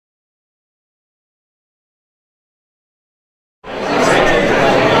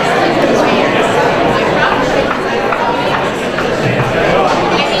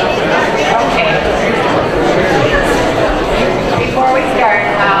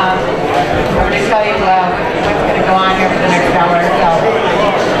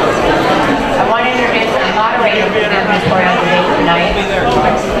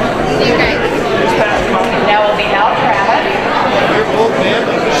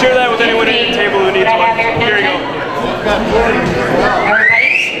Everybody,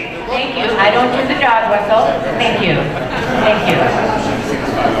 thank you. I don't do the dog whistle. Thank you. Thank you.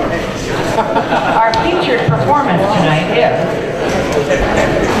 Our featured performance tonight is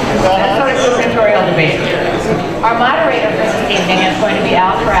Minnesota Gubernatorial debate. Our moderator for this evening is going to be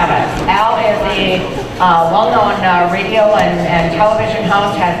Al Travis. Al is a well-known radio and television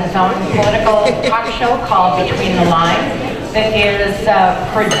host, has his own political talk show called Between the Lines that is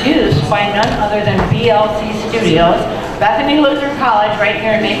produced by none other than BLC Studios. Bethany Lutheran College right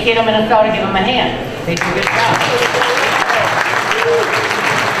here in Mankato, Minnesota. Give them a hand. They do a good job.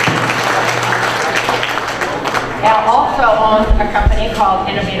 Al also owns a company called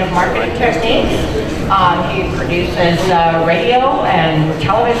Innovative Marketing Techniques. He produces radio and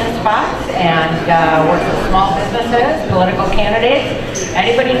television spots and works with small businesses, political candidates.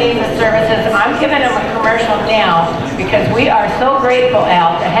 Anybody needs his services, I'm giving him a commercial now because we are so grateful,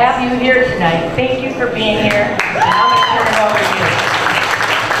 Al, to have you here tonight. Thank you for being here, and I'm going to turn it over to you.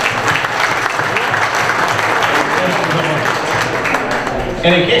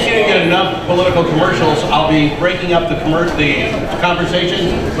 And in case you didn't get enough political commercials, I'll be breaking up the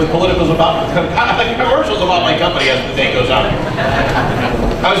conversation with commercials about my company as the day goes on.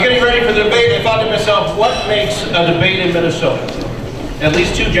 I was getting ready for the debate. I thought to myself, what makes a debate in Minnesota? At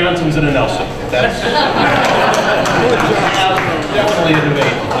least 2 Johnsons and a Nelson. That's definitely a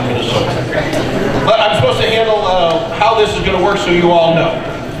debate in Minnesota. But I'm supposed to handle how this is going to work so you all know.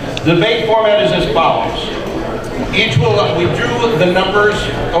 The debate format is as follows. We drew the numbers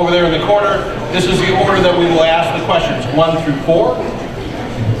over there in the corner. This is the order that we will ask the questions, 1 through 4.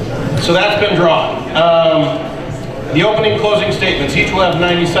 So that's been drawn. The opening closing statements, each will have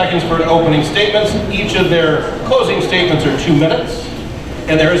 90 seconds for opening statements. Each of their closing statements are 2 minutes.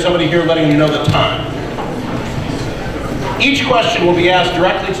 And there is somebody here letting you know the time. Each question will be asked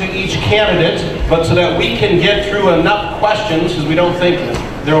directly to each candidate, but so that we can get through enough questions, because we don't think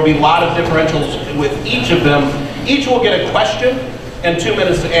there will be a lot of differentials with each of them. Each will get a question and 2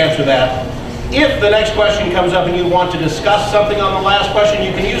 minutes to answer that. If the next question comes up and you want to discuss something on the last question,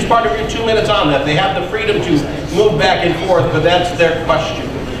 you can use part of your 2 minutes on that. They have the freedom to move back and forth, but that's their question.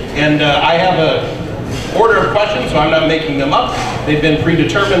 And I have a order of questions, so I'm not making them up. They've been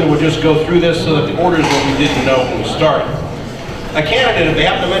predetermined. We'll just go through this so that the order is what we didn't know when we started. A candidate, if they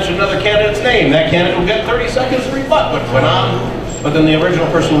happen to mention another candidate's name, that candidate will get 30 seconds to rebut what went on. But then the original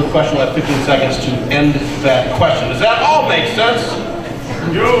person with the question will have 15 seconds to end that question. Does that all make sense?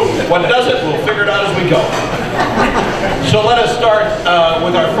 No. What doesn't, we'll figure it out as we go. So let us start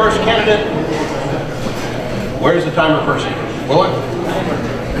with our first candidate. Where's the timer person? Will it?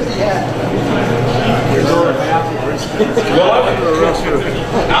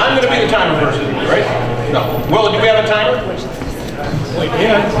 I'm going to be the timer person, right? No. Will, do we have a timer?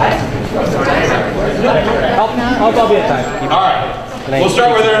 I'll be a timer. All right. We'll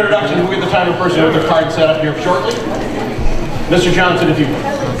start with their introduction. We'll get the timer person with their card set up here shortly. Mr. Johnson, if you will.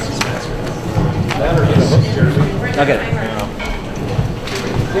 Okay.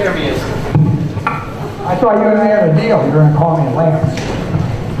 I thought you and I had a deal. You're going to call me Lance.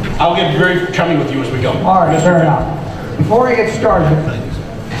 I'll get very chummy with you as we go. All right, fair enough. Before I get started,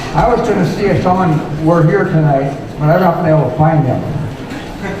 I was going to see if someone were here tonight, but I've not been able to find them.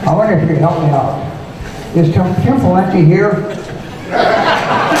 I wonder if you could help me out. Is Tim Valenti here?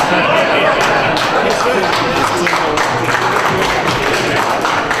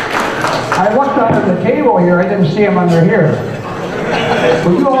 I looked under the table here. I didn't see him under here.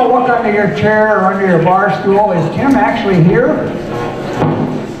 Will you all look under your chair or under your bar stool? Is Tim actually here?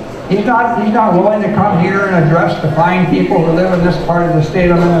 He's not willing to come here and address the fine people who live in this part of the state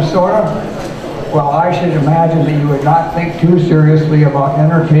of Minnesota? Well, I should imagine that you would not think too seriously about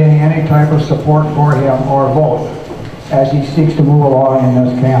entertaining any type of support for him or vote as he seeks to move along in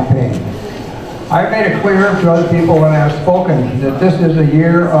this campaign. I've made it clear to other people when I've spoken that this is a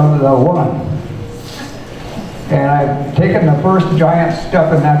year of the woman. And I've taken the first giant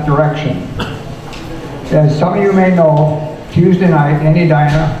step in that direction. As some of you may know, Tuesday night in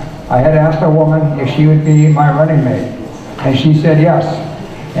Edina, I had asked a woman if she would be my running mate. And she said yes.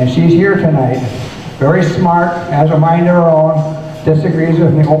 And she's here tonight. Very smart, has a mind of her own, disagrees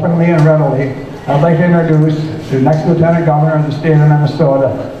with me openly and readily. I'd like to introduce the next Lieutenant Governor of the state of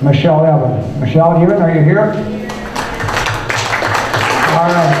Minnesota, Michelle Evan. Michelle Evan, are you here? All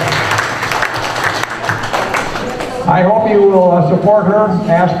right. I hope you will support her,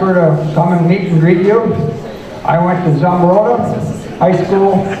 ask her to come and meet and greet you. I went to Zamrota High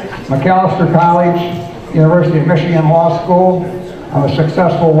School, McAllister College, University of Michigan Law School. I'm a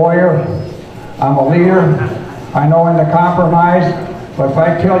successful lawyer. I'm a leader. I know when to compromise, but if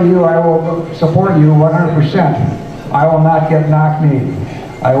I tell you I will support you 100%, I will not get knock-kneed.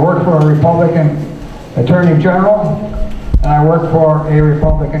 I work for a Republican Attorney General, and I work for a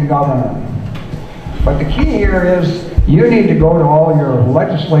Republican governor. But the key here is you need to go to all your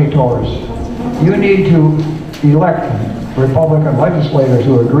legislators. You need to elect Republican legislators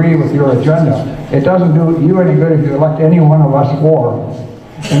who agree with your agenda. It doesn't do you any good if you elect any one of us four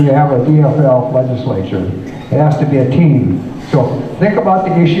and you have a DFL legislature. It has to be a team. So think about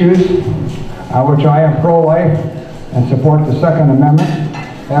the issues on which I am pro-life and support the Second Amendment,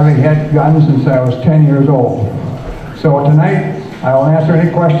 having had guns since I was 10 years old. So tonight, I will answer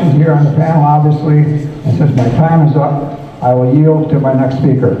any questions here on the panel, obviously, and since my time is up, I will yield to my next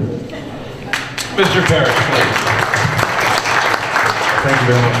speaker. Mr. Parrish, please. Thank you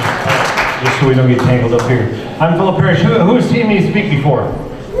very much. Just so we don't get tangled up here. I'm Philip Parrish. Who's seen me speak before?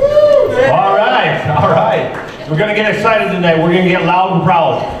 All right, all right. We're going to get excited tonight. We're going to get loud and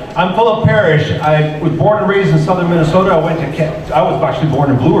proud. I'm Philip Parrish. I was born and raised in southern Minnesota. I was actually born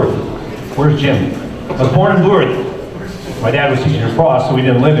in Blue Earth. Where's Jim? I was born in Blue Earth. My dad was teaching at Frost, so we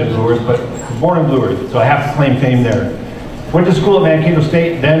didn't live in Blue Earth, but I was born in Blue Earth, so I have to claim fame there. Went to school at Mankato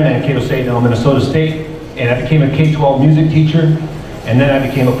State, then Mankato State, now Minnesota State, and I became a K-12 music teacher, and then I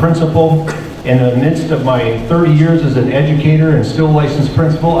became a principal. In the midst of my 30 years as an educator and still licensed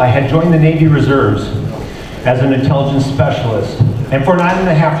principal, I had joined the Navy Reserves as an intelligence specialist. And for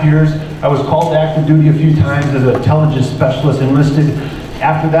 9.5 years, I was called to active duty a few times as an intelligence specialist, enlisted.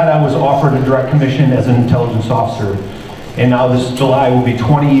 After that, I was offered a direct commission as an intelligence officer. And now this July will be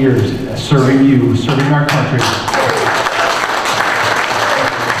 20 years serving you, serving our country.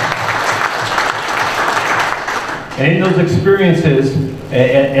 And in those experiences,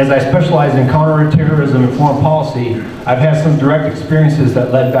 as I specialize in counterterrorism and foreign policy, I've had some direct experiences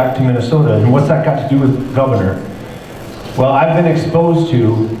that led back to Minnesota. And what's that got to do with governor? Well, I've been exposed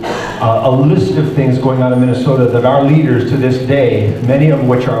to a list of things going on in Minnesota that our leaders to this day, many of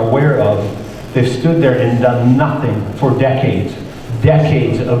which are aware of, they've stood there and done nothing for decades.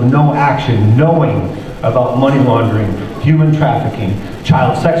 Decades of no action, knowing about money laundering, human trafficking,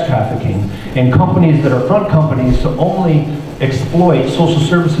 child sex trafficking, and companies that are front companies to only exploit social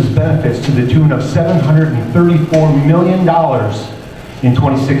services benefits to the tune of $734 million in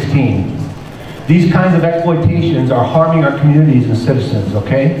 2016. These kinds of exploitations are harming our communities and citizens,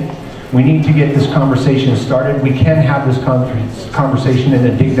 okay? We need to get this conversation started. We can have this conversation in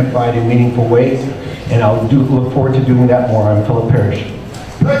a dignified and meaningful way, and I'll look forward to doing that more. I'm Philip Parrish.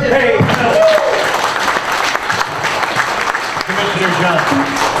 Hey. Commissioner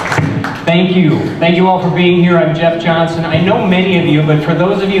Johnson. Thank you. Thank you all for being here. I'm Jeff Johnson. I know many of you, but for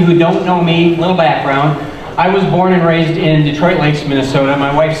those of you who don't know me, a little background. I was born and raised in Detroit Lakes, Minnesota.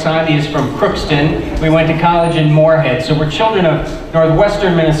 My wife, Sandy, is from Crookston. We went to college in Moorhead. So we're children of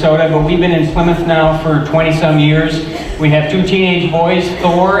northwestern Minnesota, but we've been in Plymouth now for 20-some years. We have 2 teenage boys.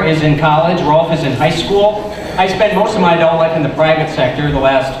 Thor is in college. Rolf is in high school. I spent most of my adult life in the private sector. The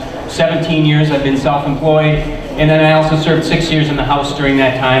last 17 years I've been self-employed. And then I also served 6 years in the House during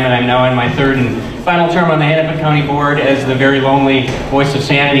that time, and I'm now in my 3rd and final term on the Hennepin County Board as the very lonely voice of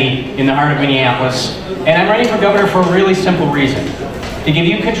sanity in the heart of Minneapolis. And I'm running for governor for a really simple reason. To give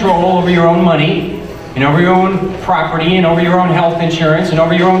you control over your own money, and over your own property, and over your own health insurance, and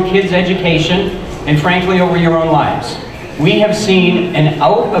over your own kids' education, and frankly over your own lives. We have seen an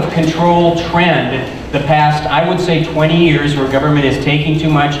out-of-control trend the past, I would say, 20 years where government is taking too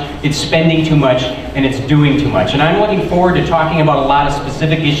much, it's spending too much, and it's doing too much. And I'm looking forward to talking about a lot of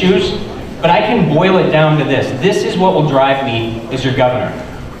specific issues, but I can boil it down to this. This is what will drive me as your governor.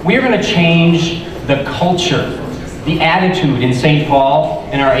 We're going to change the culture, the attitude in St. Paul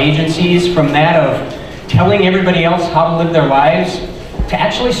and our agencies from that of telling everybody else how to live their lives to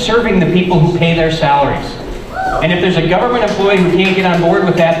actually serving the people who pay their salaries. And if there's a government employee who can't get on board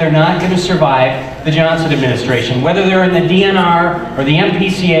with that, they're not going to survive the Johnson administration. Whether they're in the DNR or the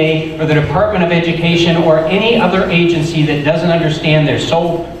MPCA or the Department of Education or any other agency that doesn't understand their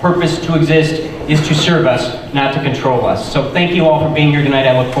sole purpose to exist is to serve us, not to control us. So thank you all for being here tonight.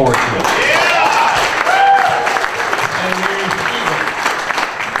 I look forward to it.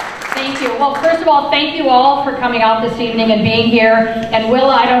 Well, first of all, thank you all for coming out this evening and being here. And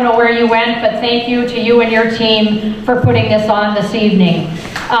Willa, I don't know where you went, but thank you to you and your team for putting this on this evening.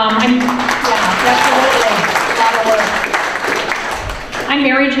 I'm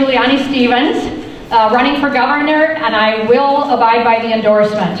Mary Giuliani Stevens, running for governor, and I will abide by the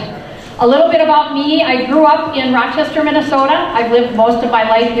endorsement. A little bit about me. I grew up in Rochester, Minnesota. I've lived most of my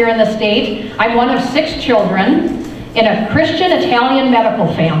life here in the state. I'm one of 6 children in a Christian Italian medical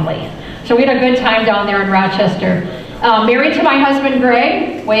family. So we had a good time down there in Rochester. Married to my husband,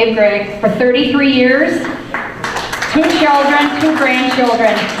 Greg, wave Greg, for 33 years. 2 children, 2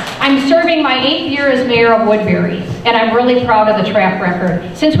 grandchildren. I'm serving my 8th year as mayor of Woodbury, and I'm really proud of the track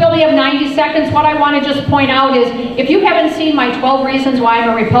record. Since we only have 90 seconds, what I want to just point out is, if you haven't seen my 12 reasons why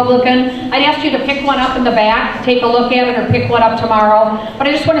I'm a Republican, I'd ask you to pick one up in the back, take a look at it, or pick one up tomorrow. But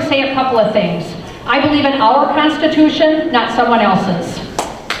I just want to say a couple of things. I believe in our Constitution, not someone else's.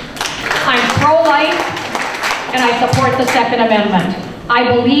 I'm pro-life, and I support the Second Amendment.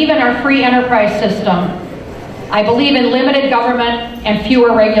 I believe in our free enterprise system. I believe in limited government and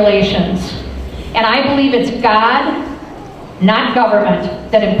fewer regulations. And I believe it's God, not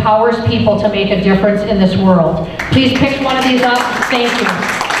government, that empowers people to make a difference in this world. Please pick one of these up. Thank you.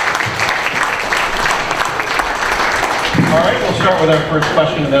 All right, we'll start with our first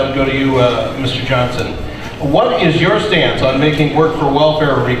question, and that will go to you, Mr. Johnson. What is your stance on making work for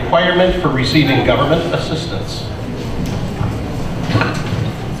welfare a requirement for receiving government assistance?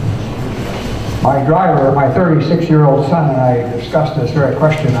 My driver, my 36-year-old son, and I discussed this very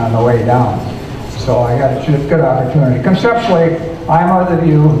question on the way down. So I got a good opportunity. Conceptually, I'm of the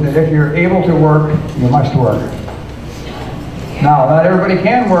view that if you're able to work, you must work. Now, not everybody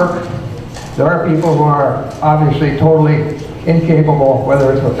can work. There are people who are obviously totally incapable,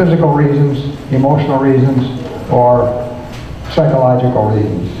 whether it's for physical reasons, emotional reasons, or psychological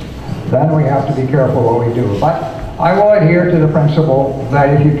reasons. Then we have to be careful what we do. But I will adhere to the principle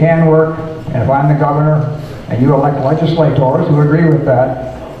that if you can work, and if I'm the governor, and you elect legislators who agree with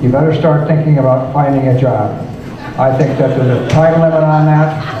that, you better start thinking about finding a job. I think that there's a time limit on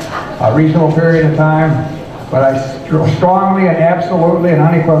that, a reasonable period of time, but I strongly and absolutely and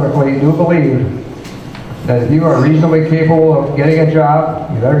unequivocally do believe that if you are reasonably capable of getting a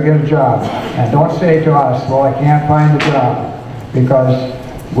job, you better get a job. And don't say to us, well, I can't find a job, because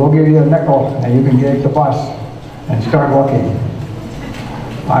we'll give you a nickel and you can get the bus and start looking.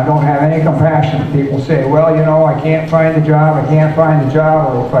 I don't have any compassion. People say, well, you know, I can't find the job, I can't find the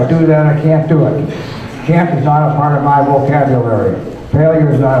job, or if I do that, I can't do it. Can't is not a part of my vocabulary. Failure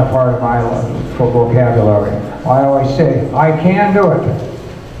is not a part of my vocabulary. I always say, I can do it.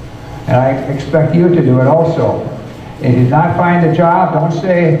 And I expect you to do it also. If you did not find a job, don't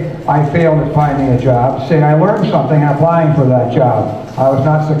say, I failed at finding a job. Say, I learned something in applying for that job. I was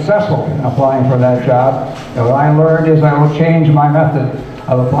not successful in applying for that job. And what I learned is I will change my method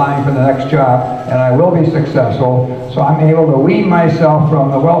of applying for the next job, and I will be successful. So I'm able to wean myself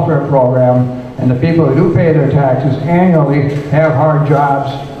from the welfare program, and the people who do pay their taxes annually, have hard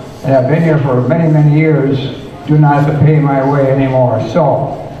jobs, and have been here for many, many years, do not have to pay my way anymore.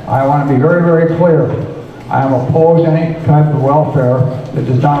 So I want to be very, very clear. I am opposed to any type of welfare that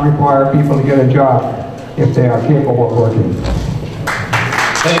does not require people to get a job if they are capable of working.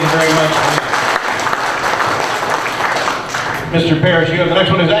 Thank you very much. Mr. Parrish, you have the next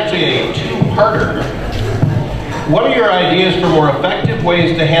one. Is actually a two-parter. What are your ideas for more effective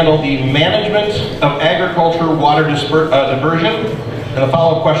ways to handle the management of agriculture water diversion? And a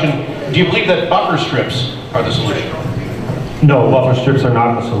follow-up question, do you believe that buffer strips are the solution? No, buffer strips are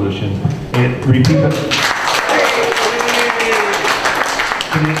not the solution. Repeat that.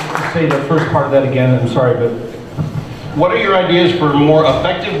 Can you say the first part of that again? I'm sorry, but... What are your ideas for more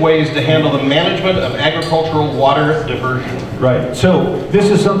effective ways to handle the management of agricultural water diversion? Right. So this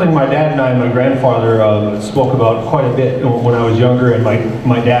is something my dad and I and my grandfather spoke about quite a bit when I was younger, and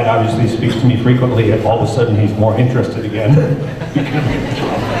my dad obviously speaks to me frequently, and all of a sudden he's more interested again.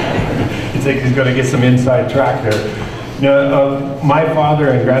 It's like he's going to get some inside track there. Now, my father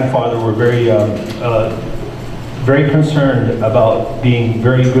and grandfather were very concerned about being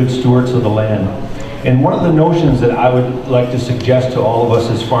very good stewards of the land. And one of the notions that I would like to suggest to all of us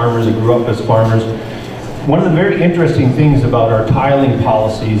as farmers that grew up as farmers, one of the very interesting things about our tiling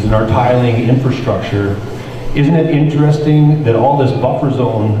policies and our tiling infrastructure, isn't it interesting that all this buffer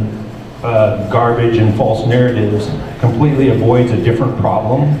zone garbage and false narratives completely avoids a different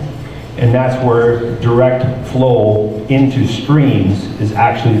problem? And that's where direct flow into streams is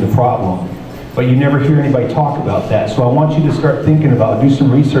actually the problem. But you never hear anybody talk about that. So I want you to start thinking about, do some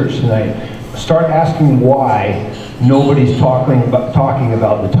research tonight. Start asking why nobody's talking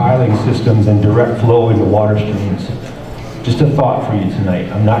about the tiling systems and direct flow into water streams. Just a thought for you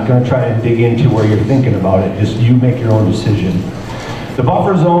tonight. I'm not going to try and dig into where you're thinking about it. Just you make your own decision. The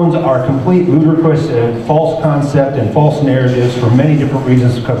buffer zones are complete ludicrous and false concept and false narratives for many different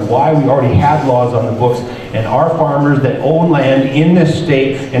reasons, because why we already have laws on the books, and our farmers that own land in this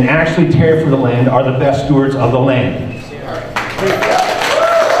state and actually care for the land are the best stewards of the land.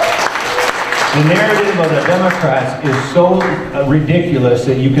 The narrative of the Democrats is so ridiculous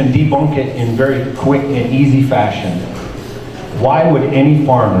that you can debunk it in very quick and easy fashion. Why would any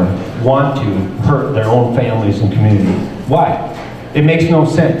farmer want to hurt their own families and community? Why? It makes no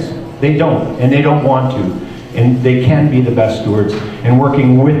sense. They don't, and they don't want to. And they can be the best stewards, and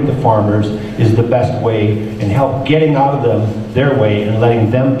working with the farmers is the best way, and help getting out of them their way and letting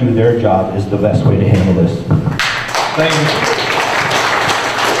them do their job is the best way to handle this. Thank you.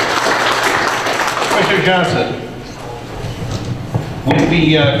 Commissioner Johnson, with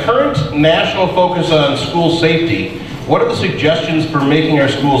the current national focus on school safety, what are the suggestions for making our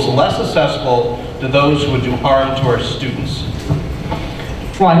schools less accessible to those who would do harm to our students?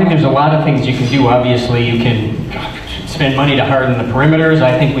 Well, I think there's a lot of things you can do. Obviously, you can spend money to harden the perimeters.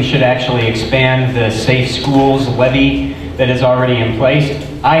 I think we should actually expand the Safe Schools levy that is already in place.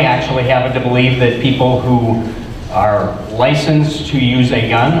 I actually happen to believe that people who are licensed to use a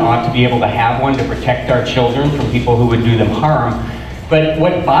gun ought to be able to have one to protect our children from people who would do them harm. But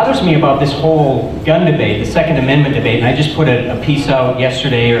what bothers me about this whole gun debate, the Second Amendment debate, and I just put a piece out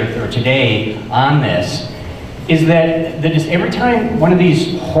yesterday or today on this, is that just every time one of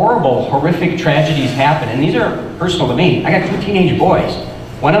these horrible, horrific tragedies happen, and these are personal to me. I got 2 teenage boys.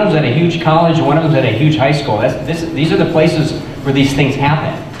 One of them's at a huge college, and one of them's at a huge high school. These are the places where these things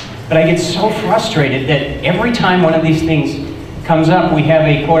happen. But I get so frustrated that every time one of these things comes up, we have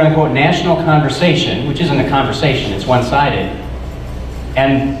a quote-unquote national conversation, which isn't a conversation, it's one-sided.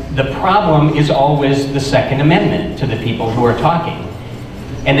 And the problem is always the Second Amendment to the people who are talking.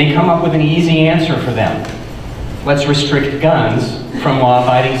 And they come up with an easy answer for them. Let's restrict guns from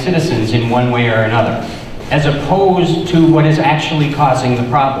law-abiding citizens in one way or another, as opposed to what is actually causing the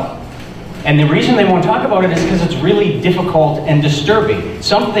problem. And the reason they won't talk about it is because it's really difficult and disturbing.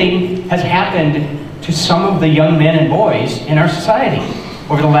 Something has happened to some of the young men and boys in our society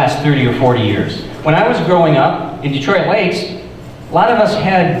over the last 30 or 40 years. When I was growing up in Detroit Lakes, a lot of us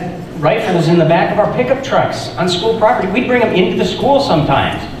had rifles in the back of our pickup trucks on school property. We'd bring them into the school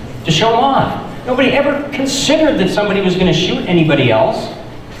sometimes to show them off. Nobody ever considered that somebody was going to shoot anybody else.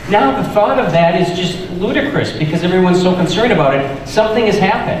 Now the thought of that is just ludicrous because everyone's so concerned about it. Something has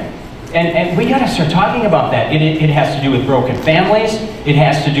happened. And we got to start talking about that. It has to do with broken families. It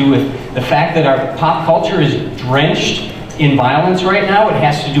has to do with the fact that our pop culture is drenched in violence right now. It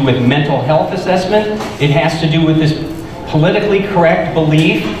has to do with mental health assessment. It has to do with this politically correct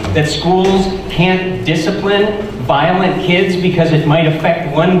belief that schools can't discipline violent kids because it might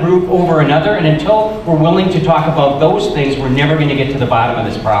affect one group over another. And until we're willing to talk about those things, we're never going to get to the bottom of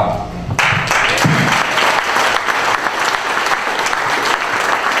this problem.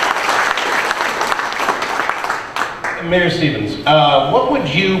 Mayor Stevens, what would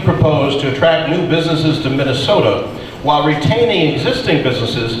you propose to attract new businesses to Minnesota while retaining existing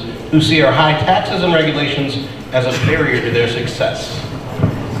businesses who see our high taxes and regulations as a barrier to their success?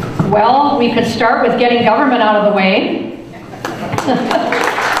 Well, we could start with getting government out of the way.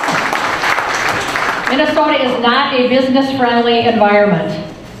 Minnesota is not a business-friendly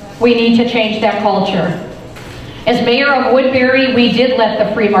environment. We need to change that culture. As mayor of Woodbury, we did let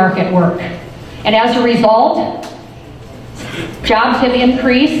the free market work. And as a result, jobs have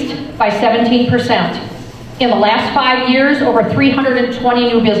increased by 17%. In the last 5 years, over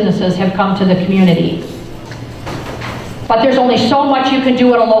 320 new businesses have come to the community. But there's only so much you can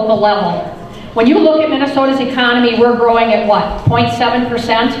do at a local level. When you look at Minnesota's economy, we're growing at what,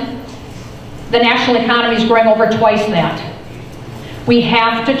 0.7%? The national economy is growing over twice that. We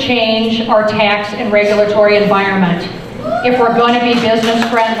have to change our tax and regulatory environment if we're going to be business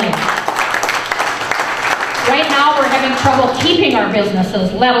friendly. Right now, we're having trouble keeping our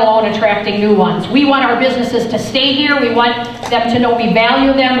businesses, let alone attracting new ones. We want our businesses to stay here. We want them to know we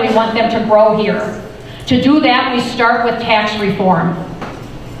value them. We want them to grow here. To do that, we start with tax reform.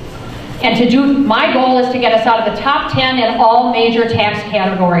 And my goal is to get us out of the top 10 in all major tax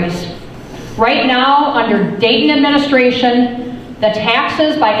categories. Right now, under Dayton administration, the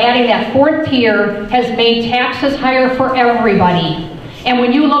taxes, by adding that 4th tier, has made taxes higher for everybody. And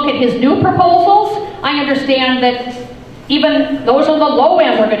when you look at his new proposals, I understand that even those on the low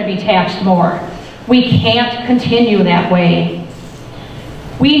end are going to be taxed more. We can't continue that way.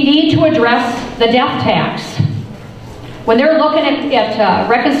 We need to address the death tax. When they're looking at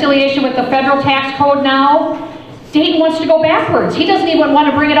reconciliation with the federal tax code now, Dayton wants to go backwards. He doesn't even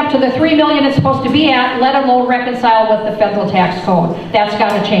want to bring it up to the $3 million it's supposed to be at, let alone reconcile with the federal tax code. That's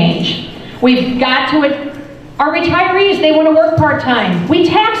got to change. We've got to, our retirees, they want to work part-time. We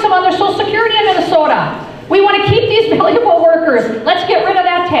tax them on their Social Security in Minnesota. We want to keep these valuable workers. Let's get rid of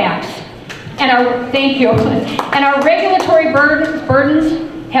that tax. And thank you. And our regulatory burdens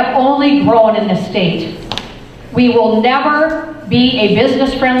have only grown in this state. We will never be a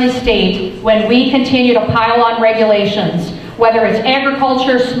business-friendly state when we continue to pile on regulations. whether it's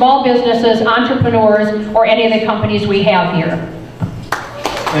agriculture, small businesses, entrepreneurs, or any of the companies we have here.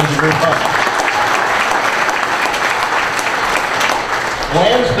 Thank you very much.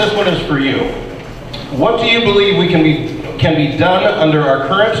 Lance, this one is for you. What do you believe can be done under our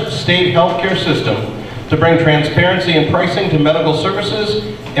current state healthcare system to bring transparency in pricing to medical services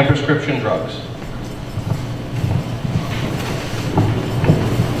and prescription drugs?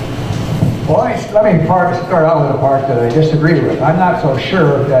 Well, let me start out with the part that I disagree with. I'm not so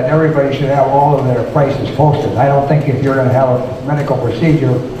sure that everybody should have all of their prices posted. I don't think if you're going to have a medical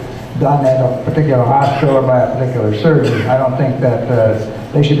procedure done at a particular hospital or by a particular surgeon, I don't think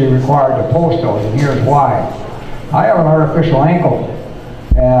that they should be required to post those, and here's why. I have an artificial ankle,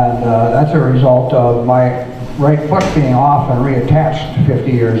 and that's a result of my right foot being off and reattached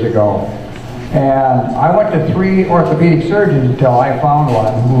 50 years ago. And I went to 3 orthopedic surgeons until I found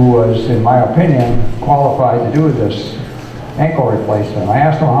one who was, in my opinion, qualified to do this ankle replacement. I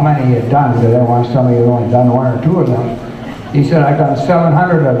asked him how many he had done, because I didn't want to tell me he had only done 1 or 2 of them. He said, I've done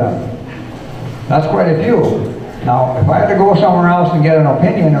 700 of them. That's quite a few. Now, if I had to go somewhere else and get an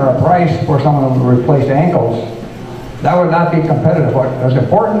opinion or a price for someone who replaced ankles, that would not be competitive. What was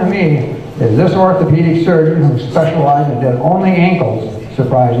important to me is this orthopedic surgeon who specialized and did only ankles,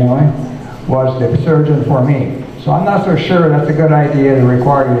 surprisingly, was the surgeon for me. So I'm not so sure that's a good idea to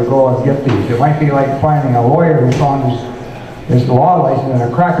require you to go and get these. It might be like finding a lawyer who found his law license in a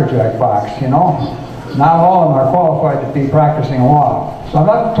Cracker Jack box, you know? Not all of them are qualified to be practicing law. So I'm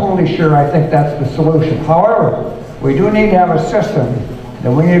not totally sure I think that's the solution. However, we do need to have a system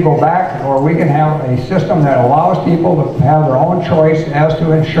that we need to go back, or we can have a system that allows people to have their own choice as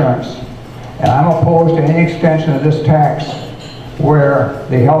to insurance. And I'm opposed to any extension of this tax where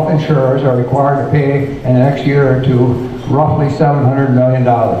the health insurers are required to pay in the next year or 2 roughly $700 million.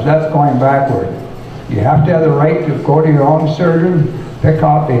 That's going backward. You have to have the right to go to your own surgeon, pick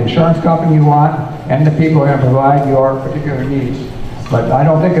out the insurance company you want, and the people who are going to provide your particular needs. But I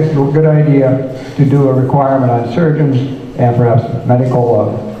don't think it's a good idea to do a requirement on surgeons and perhaps medical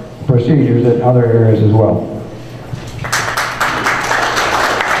procedures in other areas as well.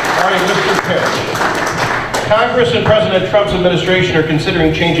 All right, Mr. Parrish. Congress and President Trump's administration are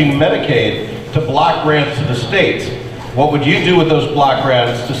considering changing Medicaid to block grants to the states. What would you do with those block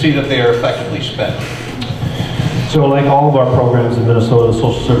grants to see that they are effectively spent? So like all of our programs in Minnesota,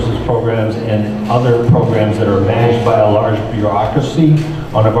 social services programs and other programs that are managed by a large bureaucracy,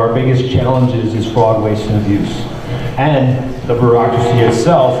 one of our biggest challenges is fraud, waste, and abuse. And the bureaucracy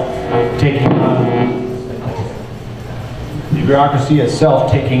itself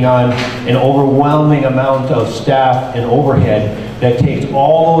taking on an overwhelming amount of staff and overhead that takes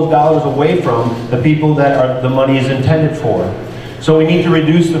all those dollars away from the people that the money is intended for. So we need to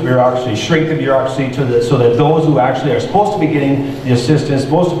reduce the bureaucracy, shrink the bureaucracy so that those who actually are supposed to be getting the assistance,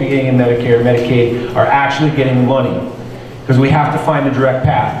 supposed to be getting Medicare, Medicaid, are actually getting the money. Because we have to find a direct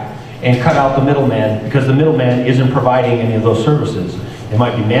path and cut out the middleman, because the middleman isn't providing any of those services. They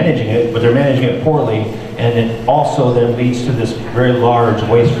might be managing it, but they're managing it poorly, and it also then leads to this very large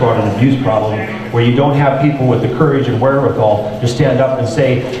waste, fraud, and abuse problem where you don't have people with the courage and wherewithal to stand up and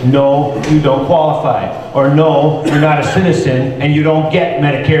say, no, you don't qualify, or no, you're not a citizen and you don't get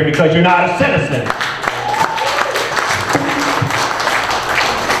Medicare because you're not a citizen.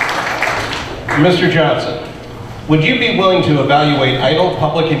 Mr. Johnson, would you be willing to evaluate idle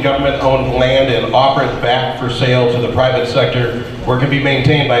public and government-owned land and offer it back for sale to the private sector where it can be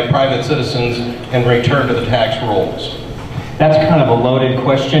maintained by private citizens and returned to the tax rolls? That's kind of a loaded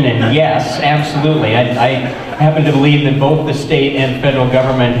question, and yes, absolutely. I happen to believe that both the state and federal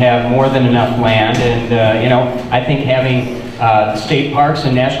government have more than enough land, and you know, I think having state parks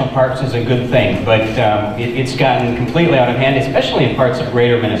and national parks is a good thing, but it's gotten completely out of hand, especially in parts of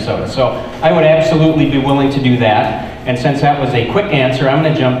greater Minnesota. So I would absolutely be willing to do that. And since that was a quick answer, I'm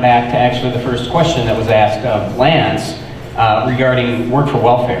going to jump back to actually the first question that was asked of Lance regarding work for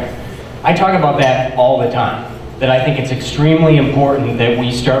welfare. I talk about that all the time, that I think it's extremely important that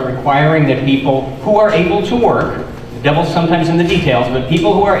we start requiring that people who are able to work, the devil's sometimes in the details, but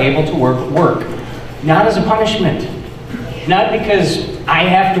people who are able to work, not as a punishment. Not because I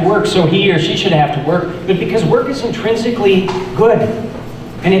have to work so he or she should have to work, but because work is intrinsically good.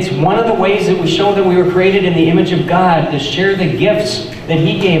 And it's one of the ways that we show that we were created in the image of God, to share the gifts that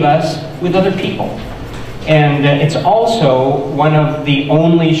He gave us with other people. And it's also one of the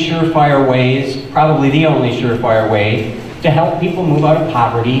only surefire ways, probably the only surefire way, to help people move out of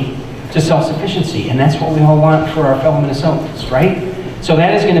poverty to self-sufficiency. And that's what we all want for our fellow Minnesotans, right? So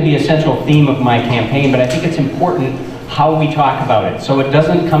that is going to be a central theme of my campaign, but I think it's important how we talk about it, so it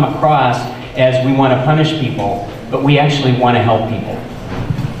doesn't come across as we want to punish people, but we actually want to help people.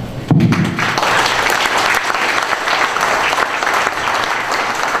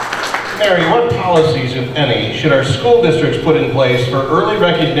 Mary, what policies, if any, should our school districts put in place for early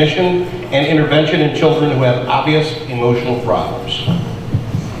recognition and intervention in children who have obvious emotional problems?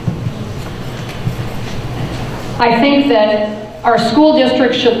 I think that our school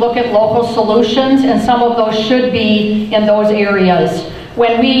districts should look at local solutions, and some of those should be in those areas.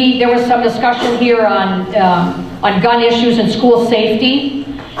 When there was some discussion here on gun issues and school safety,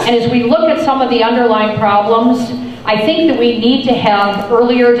 and as we look at some of the underlying problems, I think that we need to have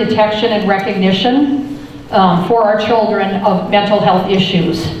earlier detection and recognition for our children of mental health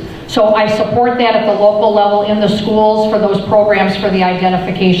issues. So I support that at the local level in the schools for those programs for the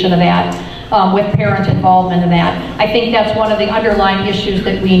identification of that, with parent involvement in that. I think that's one of the underlying issues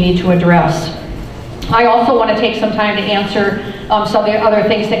that we need to address. I also want to take some time to answer some of the other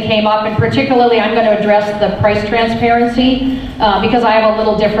things that came up, and particularly I'm going to address the price transparency because I have a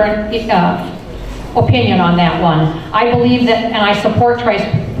little different opinion on that one. I believe that, and I support price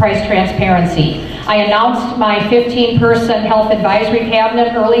transparency. I announced my 15-person health advisory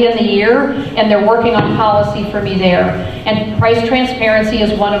cabinet early in the year, and they're working on policy for me there. And price transparency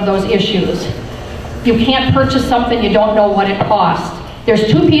is one of those issues. You can't purchase something you don't know what it costs.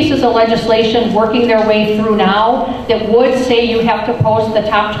 There's 2 pieces of legislation working their way through now that would say you have to post the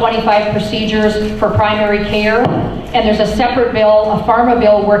top 25 procedures for primary care, and there's a separate bill, a pharma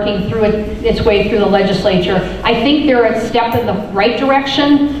bill, working through its way through the legislature. I think they're a step in the right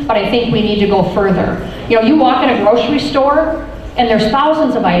direction, but I think we need to go further. You know, you walk in a grocery store, and there's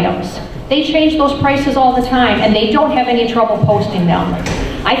thousands of items. They change those prices all the time, and they don't have any trouble posting them.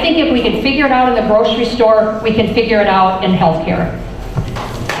 I think if we can figure it out in the grocery store, we can figure it out in healthcare.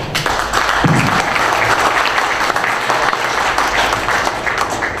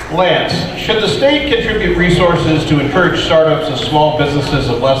 Lance, should the state contribute resources to encourage startups and small businesses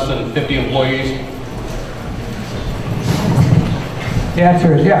of less than 50 employees? The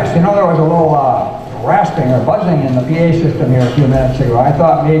answer is yes. You know, there was a little rasping or buzzing in the PA system here a few minutes ago. I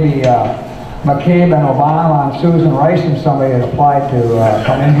thought maybe McCabe and Obama and Susan Rice and somebody had applied to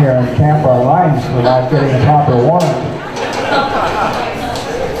come in here and camp our lines without getting a proper warrant.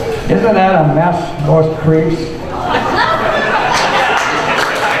 Isn't that a mess, those creeps?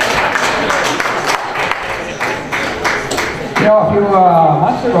 You know, a few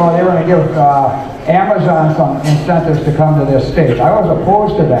months ago, they were going to give Amazon some incentives to come to this state. I was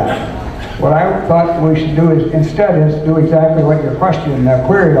opposed to that. What I thought we should do is instead do exactly what your question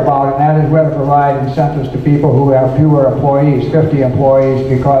queried about, and that is whether to provide incentives to people who have fewer employees, 50 employees,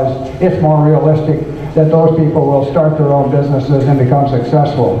 because it's more realistic that those people will start their own businesses and become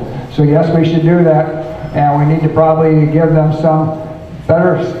successful. So yes, we should do that, and we need to probably give them some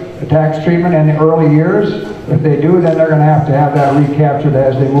better tax treatment in the early years. If they do, then they're going to have that recaptured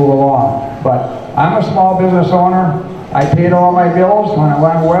as they move along. But I'm a small business owner. I paid all my bills when it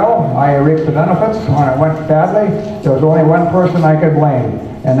went well. I reaped the benefits. When it went badly, there was only one person I could blame,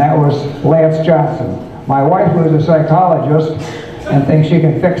 and that was Lance Johnson. My wife was a psychologist and thinks she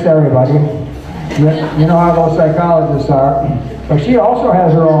can fix everybody. You know how those psychologists are. But she also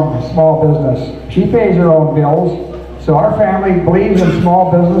has her own small business. She pays her own bills. So our family believes in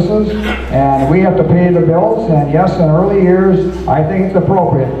small businesses, and we have to pay the bills. And yes, in early years, I think it's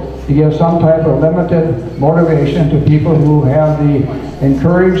appropriate to give some type of limited motivation to people who have the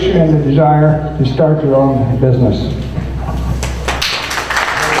encourage and the desire to start their own business.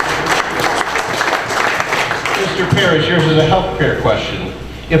 Mr. Parrish, yours is a healthcare question.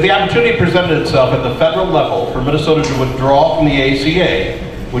 If the opportunity presented itself at the federal level for Minnesota to withdraw from the ACA,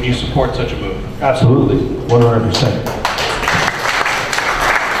 would you support such a move? Absolutely, 100%.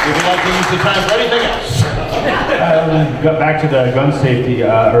 Would you like to use the time for anything else? Got back to the gun safety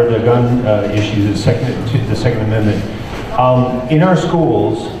or the gun issues, the Second Amendment. In our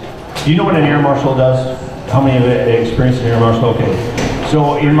schools, do you know what an air marshal does? How many have experienced an air marshal? Okay.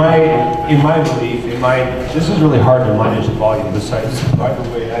 So in my belief, this is really hard to manage the volume. Besides, by the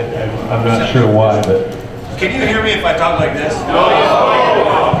way, I'm not sure why, but. Can you hear me if I talk like this?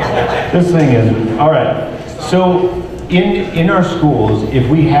 This thing is, all right. So in our schools, if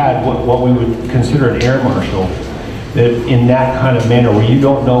we had what we would consider an air marshal, that in that kind of manner where you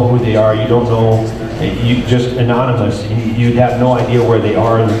don't know who they are, you don't know, you just anonymous, you'd have no idea where they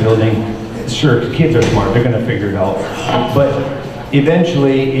are in the building. Sure, kids are smart, they're gonna figure it out. But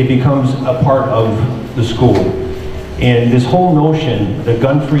eventually it becomes a part of the school. And this whole notion, the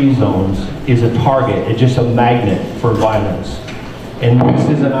gun-free zones, is a target. It's just a magnet for violence. And this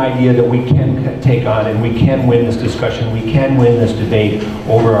is an idea that we can take on, and we can win this discussion, we can win this debate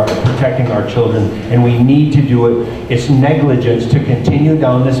over protecting our children, and we need to do it. It's negligence to continue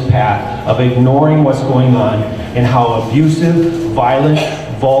down this path of ignoring what's going on and how abusive, violent,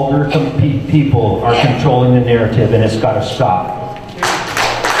 vulgar people are controlling the narrative, and it's got to stop.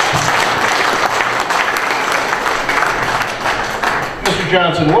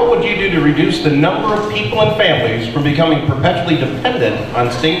 Johnson, what would you do to reduce the number of people and families from becoming perpetually dependent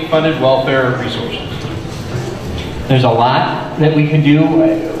on state-funded welfare resources? There's a lot that we could do.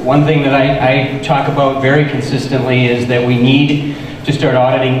 One thing that I talk about very consistently is that we need to start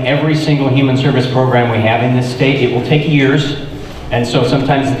auditing every single human service program we have in this state. It will take years, and so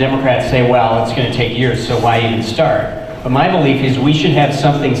sometimes the Democrats say, well, it's going to take years, so why even start? But my belief is we should have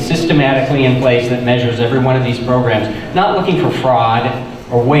something systematically in place that measures every one of these programs, not looking for fraud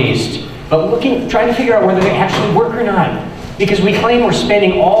or waste, but trying to figure out whether they actually work or not. Because we claim we're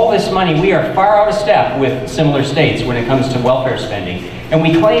spending all this money. We are far out of step with similar states when it comes to welfare spending. And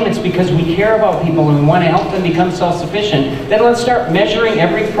we claim it's because we care about people and we want to help them become self-sufficient. Then let's start measuring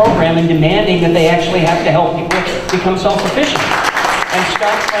every program and demanding that they actually have to help people become self-sufficient. And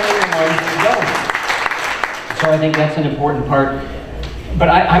stop spending the ones that don't. So I think that's an important part. But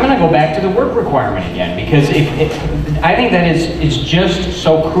I'm going to go back to the work requirement again, because I think that is just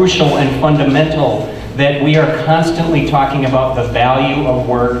so crucial and fundamental that we are constantly talking about the value of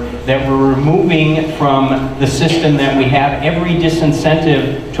work, that we're removing from the system that we have every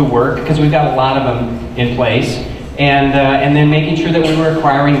disincentive to work, because we've got a lot of them in place, and then making sure that we're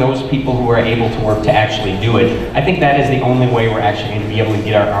requiring those people who are able to work to actually do it. I think that is the only way we're actually going to be able to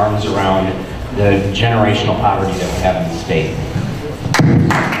get our arms around the generational poverty that we have in the state.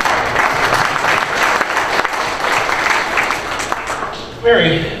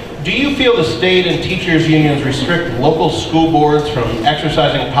 Mary, do you feel the state and teachers unions restrict local school boards from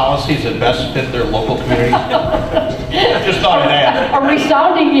exercising policies that best fit their local communities? Just thought I'd ask. A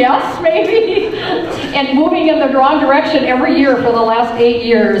resounding yes, maybe? And moving in the wrong direction every year for the last 8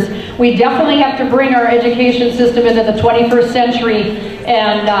 years. We definitely have to bring our education system into the 21st century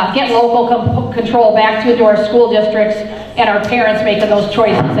and get local control back into our school districts and our parents making those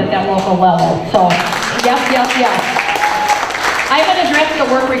choices at that local level. So, yes, yes, yes. I haven't addressed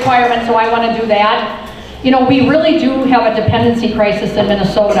the work requirement, so I want to do that. You know, we really do have a dependency crisis in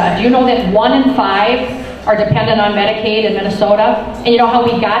Minnesota. Do you know that 1 in 5 are dependent on Medicaid in Minnesota? And you know how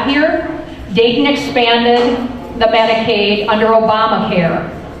we got here? Dayton expanded the Medicaid under Obamacare.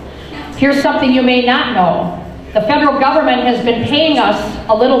 Here's something you may not know. The federal government has been paying us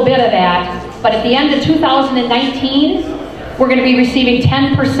a little bit of that, but at the end of 2019, we're going to be receiving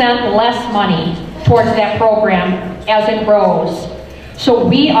 10% less money towards that program as it grows. So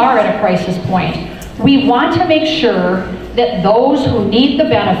we are at a crisis point. We want to make sure that those who need the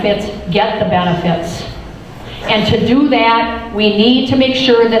benefits get the benefits. And to do that, we need to make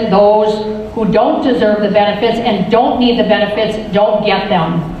sure that those who don't deserve the benefits and don't need the benefits don't get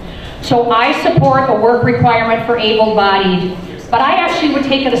them. So I support a work requirement for able-bodied, but I actually would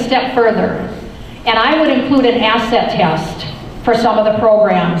take it a step further. And I would include an asset test for some of the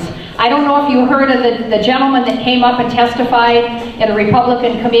programs. I don't know if you heard of the gentleman that came up and testified at a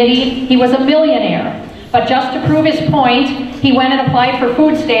Republican committee. He was a millionaire, but just to prove his point, he went and applied for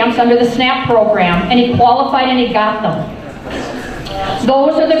food stamps under the SNAP program, and he qualified and he got them.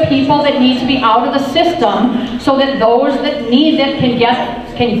 Those are the people that need to be out of the system so that those that need it can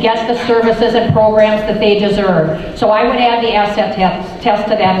get the services and programs that they deserve. So I would add the asset test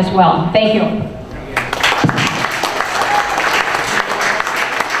to that as well. Thank you.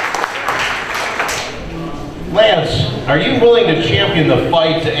 Lance, are you willing to champion the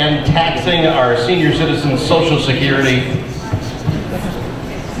fight to end taxing our senior citizens' Social Security?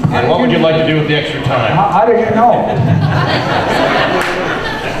 And what would you like to do with the extra time? How did you know?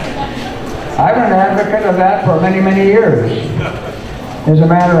 I've been an advocate of that for many, many years. As a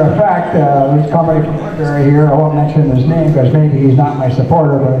matter of fact, this company from Woodbury here, I won't mention his name because maybe he's not my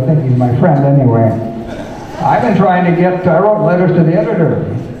supporter, but I think he's my friend anyway. I've been trying to get, I wrote letters to the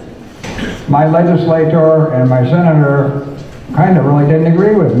editor. My legislator and my senator kind of really didn't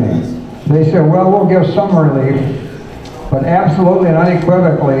agree with me. They said, well, we'll give some relief, but absolutely and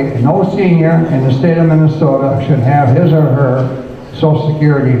unequivocally, no senior in the state of Minnesota should have his or her Social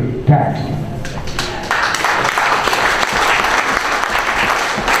Security taxed.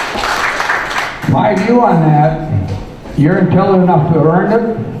 My view on that, you're intelligent enough to earn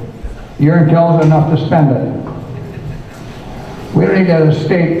it, you're intelligent enough to spend it. We don't need to have the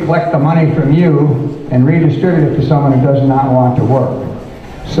state collect the money from you and redistribute it to someone who does not want to work.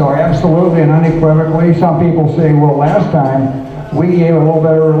 So absolutely and unequivocally, some people say, well, last time we gave a little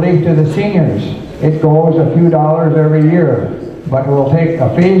bit of relief to the seniors. It goes a few dollars every year, but we'll take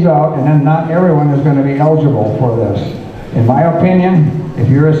a phase out, and then not everyone is going to be eligible for this. In my opinion, if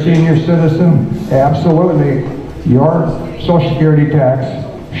you're a senior citizen, absolutely, your Social Security tax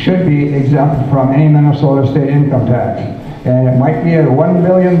should be exempt from any Minnesota state income tax. And it might be a $1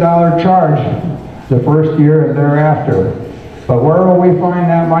 billion charge the first year and thereafter. But where will we find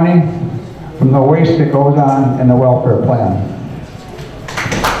that money? From the waste that goes on in the welfare plan.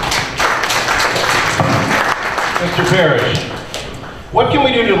 Mr. Parrish, what can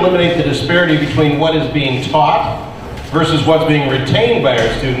we do to eliminate the disparity between what is being taught versus what's being retained by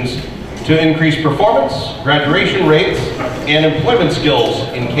our students to increase performance, graduation rates, and employment skills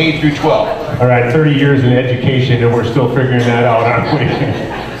in K through 12? All right, 30 years in education and we're still figuring that out, aren't we?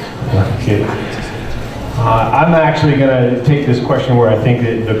 Okay. I'm actually going to take this question where I think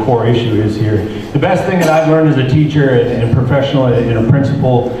that the core issue is here. The best thing that I've learned as a teacher and professional and a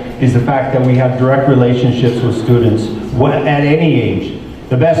principal is the fact that we have direct relationships with students at any age.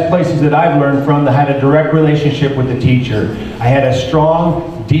 The best places that I've learned from that had a direct relationship with the teacher. I had a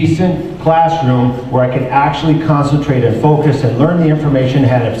strong, decent classroom where I could actually concentrate and focus and learn the information,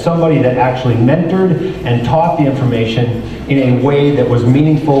 had somebody that actually mentored and taught the information in a way that was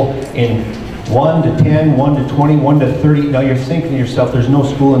meaningful in 1 to 10, 1 to 20, 1 to 30. Now you're thinking to yourself, there's no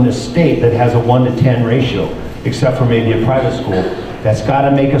school in this state that has a 1 to 10 ratio, except for maybe a private school. That's got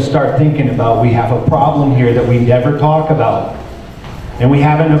to make us start thinking about, we have a problem here that we never talk about. And we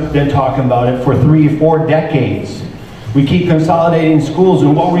haven't been talking about it for 3 or 4 decades. We keep consolidating schools,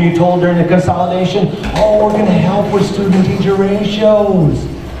 and what were you told during the consolidation? Oh, we're going to help with student-teacher ratios.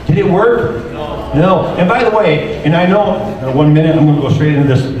 Did it work? No. No. And by the way, and I know, 1 minute, I'm going to go straight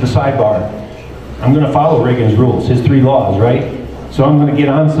into the sidebar. I'm going to follow Reagan's rules, his 3 laws, right? So I'm going to get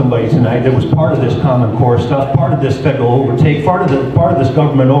on somebody tonight that was part of this Common Core stuff, part of this federal overtake, part of this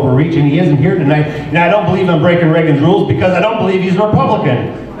government overreach, and he isn't here tonight. And I don't believe I'm breaking Reagan's rules because I don't believe he's a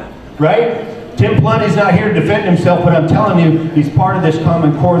Republican, right? Tim Plenty's not here to defend himself, but I'm telling you, he's part of this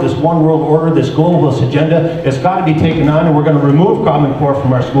Common Core, this one world order, this globalist agenda. It's got to be taken on, and we're going to remove Common Core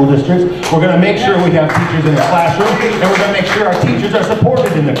from our school districts. We're going to make sure we have teachers in the classroom, and we're going to make sure our teachers are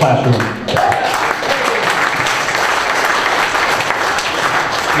supported in the classroom.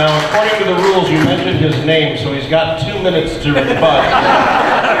 Now, according to the rules, you mentioned his name, so he's got 2 minutes to rebut.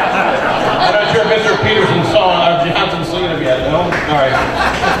 I'm not sure if Mr. Peterson saw Johnson's seen him yet, no? All right.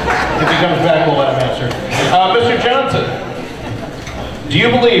 If he comes back, we'll let him answer. Mr. Johnson, do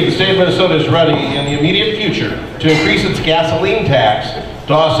you believe the state of Minnesota is ready in the immediate future to increase its gasoline tax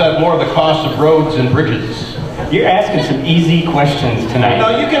to offset more of the cost of roads and bridges? You're asking some easy questions tonight.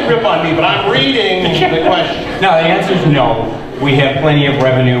 No, you can rip on me, but I'm reading the question. No, the answer is no. We have plenty of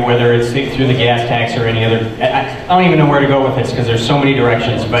revenue, whether it's through the gas tax or any other. I don't even know where to go with this because there's so many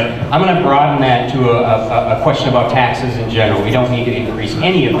directions, but I'm going to broaden that to a question about taxes in general. We don't need to increase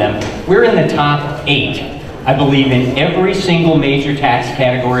any of them. We're in the top 8, I believe, in every single major tax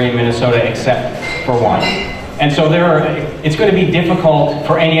category in Minnesota except for 1. And so it's going to be difficult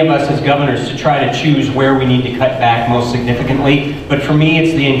for any of us as governors to try to choose where we need to cut back most significantly, but for me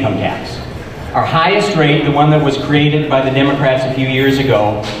it's the income tax. Our highest rate, the one that was created by the Democrats a few years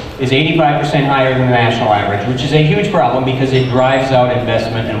ago, is 85% higher than the national average, which is a huge problem because it drives out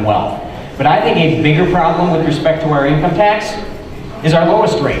investment and wealth. But I think a bigger problem with respect to our income tax is our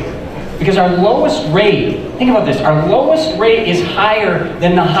lowest rate. Because our lowest rate, think about this, our lowest rate is higher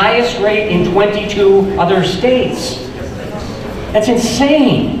than the highest rate in 22 other states. That's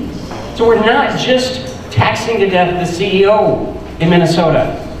insane. So we're not just taxing to death the CEO in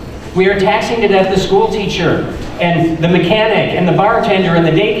Minnesota. We are taxing to death the school teacher and the mechanic and the bartender and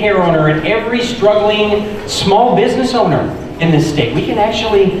the daycare owner and every struggling small business owner in this state. We can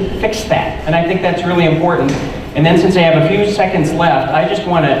actually fix that, and I think that's really important. And then since I have a few seconds left, I just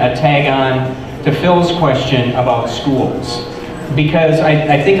want to tag on to Phil's question about schools. Because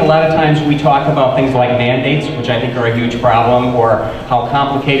I think a lot of times we talk about things like mandates, which I think are a huge problem, or how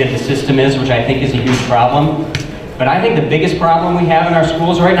complicated the system is, which I think is a huge problem. But I think the biggest problem we have in our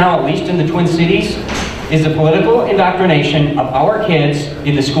schools right now, at least in the Twin Cities, is the political indoctrination of our kids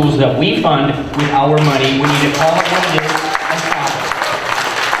in the schools that we fund with our money. We need to call it what it is and stop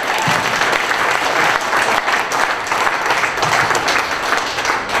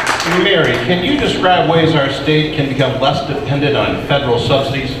it. Mary, can you describe ways our state can become less dependent on federal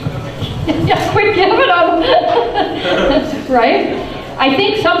subsidies? Just quit giving them, right? I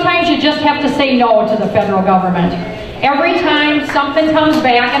think sometimes you just have to say no to the federal government. Every time something comes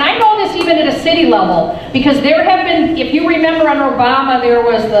back, and I know this even at a city level, because there have been, if you remember under Obama, there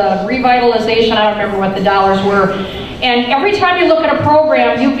was the revitalization, I don't remember what the dollars were, And every time you look at a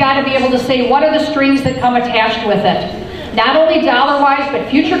program, you've got to be able to say, what are the strings that come attached with it? Not only dollar-wise, but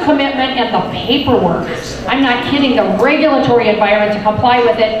future commitment and the paperwork. I'm not kidding, the regulatory environment to comply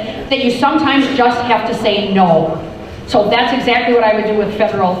with it, that you sometimes just have to say no. So that's exactly what I would do with the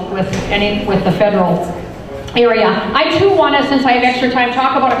federal area. I too want to, since I have extra time,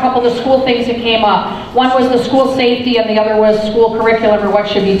 talk about a couple of the school things that came up. One was the school safety and the other was school curriculum, or what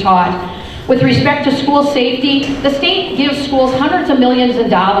should be taught. With respect to school safety, the state gives schools hundreds of millions of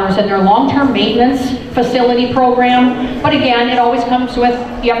dollars in their long-term maintenance facility program. But again, it always comes with,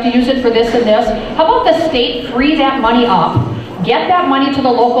 you have to use it for this and this. How about the state free that money up? Get that money to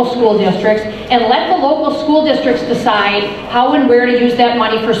the local school districts and let the local school districts decide how and where to use that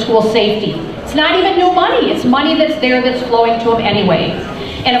money for school safety. It's not even new money, it's money that's there that's flowing to them anyway.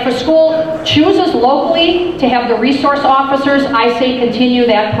 And if a school chooses locally to have the resource officers, I say continue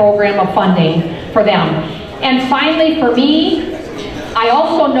that program of funding for them. And finally, for me, I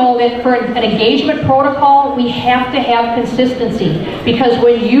also know that for an engagement protocol, we have to have consistency. Because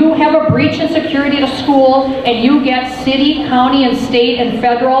when you have a breach in security at a school and you get city, county, and state and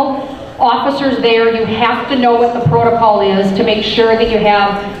federal officers there, you have to know what the protocol is to make sure that you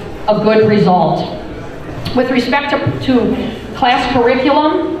have a good result. With respect to class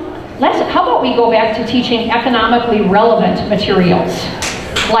curriculum, how about we go back to teaching economically relevant materials?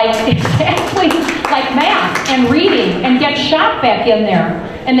 Like math and reading, and get shop back in there,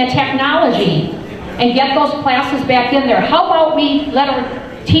 and the technology, and get those classes back in there. How about we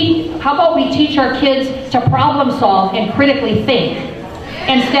teach our kids to problem solve and critically think,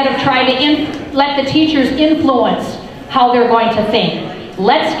 instead of trying to let the teachers influence how they're going to think.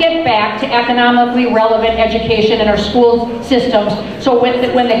 Let's get back to economically relevant education in our school systems, so when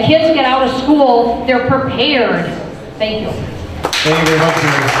the kids get out of school, they're prepared. Thank you. Thank you very much.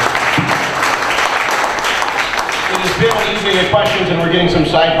 It has been easy to get questions, and we're getting some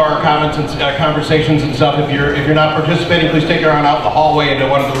sidebar comments and conversations and stuff. If you're not participating, please take around out the hallway into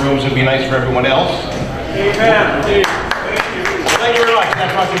one of the rooms. It'd be nice for everyone else. Amen. Thank you very much.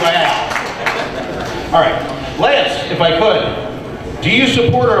 That's brought to you by Al. All right, Lance, if I could. Do you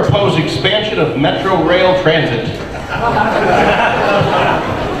support or oppose expansion of Metro Rail transit?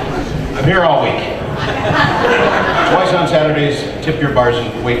 I'm here all week. Twice on Saturdays, tip your bars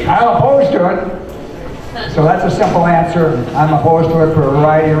and wait. I'm opposed to it. So that's a simple answer. I'm opposed to it for a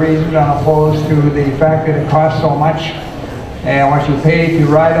variety of reasons. I'm opposed to the fact that it costs so much. And what you pay to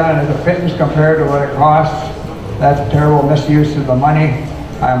ride on it as a pittance compared to what it costs, that's a terrible misuse of the money.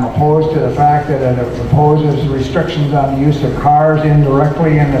 I'm opposed to the fact that it imposes restrictions on the use of cars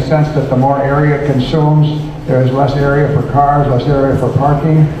indirectly, in the sense that the more area it consumes, there's less area for cars, less area for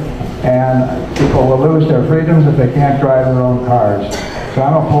parking, and people will lose their freedoms if they can't drive their own cars. So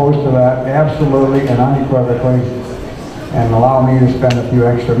I'm opposed to that absolutely and unequivocally, and allow me to spend a few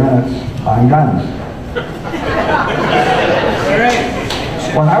extra minutes on guns.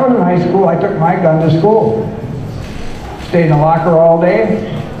 When I was in high school, I took my gun to school. Stayed in the locker all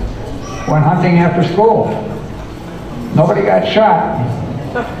day, went hunting after school. Nobody got shot.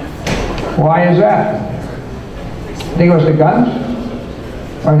 Why is that? Think it was the guns?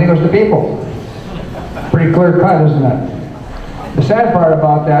 Or I think it was the people? Pretty clear cut, isn't it? The sad part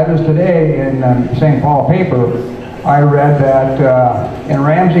about that is today in St. Paul paper, I read that in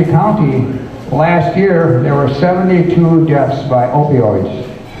Ramsey County last year there were 72 deaths by opioids.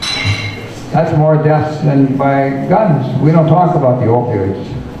 That's more deaths than by guns. We don't talk about the opioids.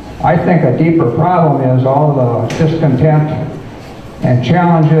 I think a deeper problem is all the discontent and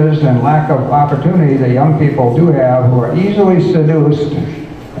challenges and lack of opportunity that young people do have, who are easily seduced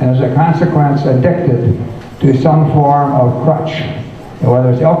and as a consequence addicted to some form of crutch,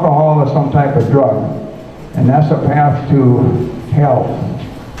 whether it's alcohol or some type of drug. And that's a path to hell.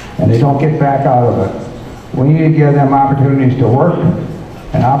 And they don't get back out of it. We need to give them opportunities to work,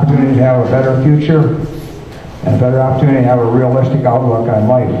 an opportunity to have a better future, and a better opportunity to have a realistic outlook on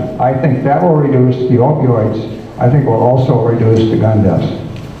life. I think that will reduce the opioids. I think it will also reduce the gun deaths.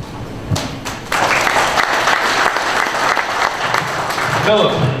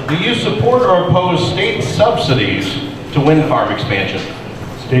 Philip, do you support or oppose state subsidies to wind farm expansion?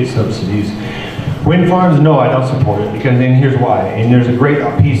 State subsidies. Wind farms, no, I don't support it, because, and here's why. And there's a great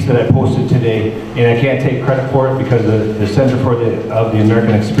piece that I posted today, and I can't take credit for it because the Center for the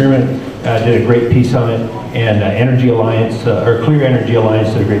American Experiment did a great piece on it, and Energy Alliance, or Clear Energy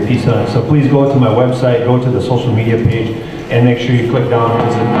Alliance did a great piece on it. So please go to my website, go to the social media page, and make sure you click down.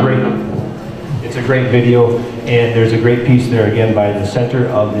 It's a great video, and there's a great piece there again by the Center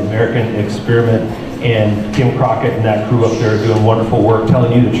of the American Experiment, and Kim Crockett and that crew up there are doing wonderful work,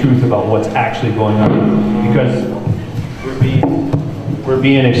 telling you the truth about what's actually going on. Because we're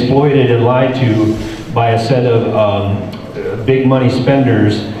being exploited and lied to by a set of big money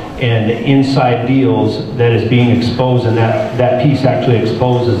spenders and inside deals that is being exposed, and that piece actually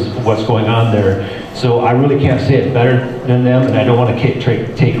exposes what's going on there. So I really can't say it better than them, and I don't want to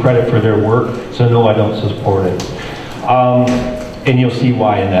take credit for their work, so no, I don't support it. And you'll see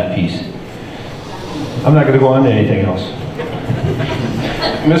why in that piece. I'm not going to go on to anything else.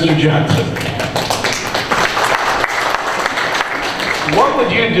 Mr. Johnson, what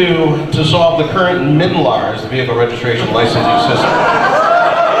would you do to solve the current MNLARS, the vehicle registration licensing system?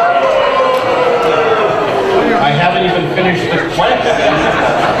 I haven't even finished the question.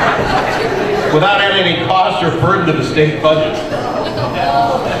 Without adding any cost or burden to the state budget.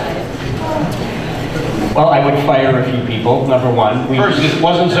 Well, I would fire a few people, number one. First, it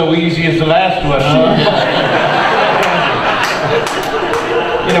wasn't so easy as the last one.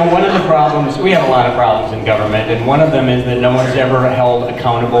 You know, one of the problems, we have a lot of problems in government, and one of them is that no one's ever held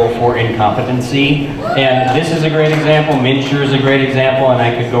accountable for incompetency. And this is a great example, Minsure is a great example, and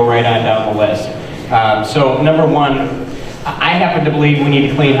I could go right on down the list. So, number one, I happen to believe we need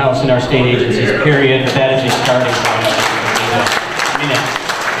to clean house in our state agencies, period. That is a starting point.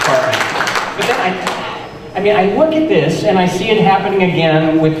 But then I mean, I look at this and I see it happening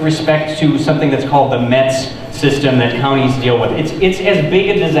again with respect to something that's called the METS system that counties deal with. It's as big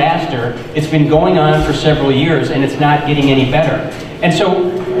a disaster. It's been going on for several years and it's not getting any better. And so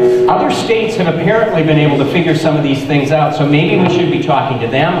other states have apparently been able to figure some of these things out, so maybe we should be talking to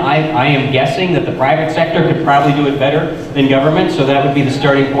them. I am guessing that the private sector could probably do it better than government, so that would be the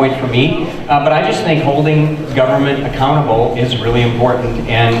starting point for me. But I just think holding government accountable is really important,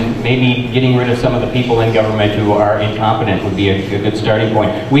 and maybe getting rid of some of the people in government who are incompetent would be a good starting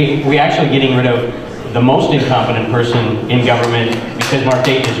point. We actually getting rid of the most incompetent person in government because Mark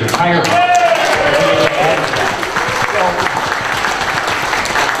Dayton is retiring.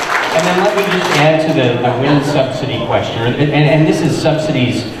 And then let me just add to the wind subsidy question, and this is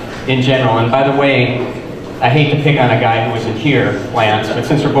subsidies in general. And by the way, I hate to pick on a guy who isn't here, Lance, but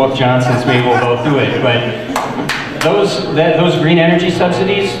since we're both Johnsons, maybe we'll both do it. But those green energy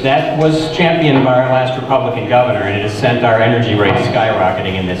subsidies, that was championed by our last Republican governor, and it has sent our energy rates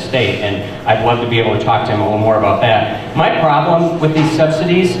skyrocketing in this state. And I'd love to be able to talk to him a little more about that. My problem with these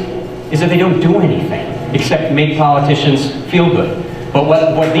subsidies is that they don't do anything except make politicians feel good. But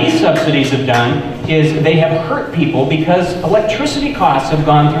what these subsidies have done is they have hurt people because electricity costs have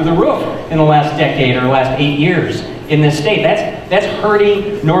gone through the roof in the last decade or last 8 years in this state. That's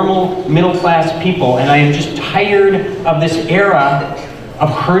hurting normal middle-class people, and I am just tired of this era of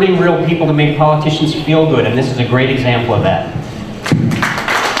hurting real people to make politicians feel good, and this is a great example of that.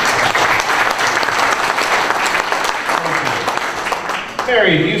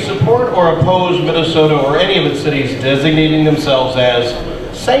 Mary, do you support or oppose Minnesota or any of its cities designating themselves as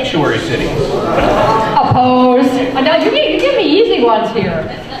sanctuary cities? Oppose. Now you give me easy ones here.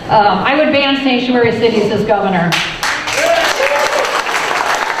 I would ban sanctuary cities as governor.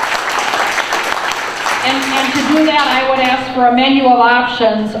 And to do that, I would ask for a menu of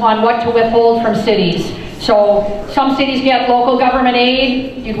options on what to withhold from cities. So some cities get local government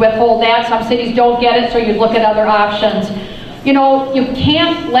aid, you'd withhold that. Some cities don't get it, so you'd look at other options. You know, you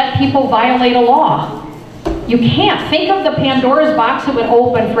can't let people violate a law. You can't. Think of the Pandora's box that would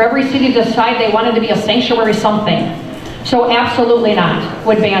open for every city to decide they wanted to be a sanctuary something. So absolutely not.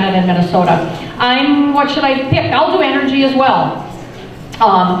 Would ban it in Minnesota. What should I pick? I'll do energy as well.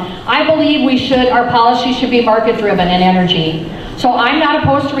 I believe our policy should be market driven in energy. So I'm not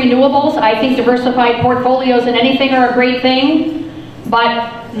opposed to renewables. I think diversified portfolios in anything are a great thing,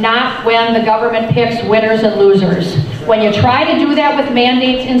 but not when the government picks winners and losers. When you try to do that with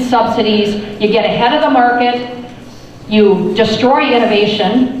mandates and subsidies, you get ahead of the market, you destroy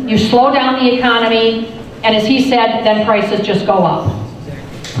innovation, you slow down the economy, and as he said, then prices just go up.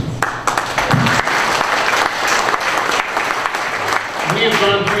 We have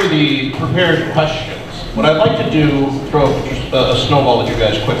gone through the prepared questions. What I'd like to do, throw a snowball at you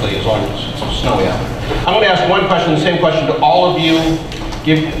guys quickly, as long as it's snowy out. I'm going to ask one question, the same question to all of you.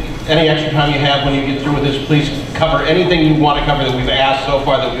 Give any extra time you have when you get through with this. Please cover anything you want to cover that we've asked so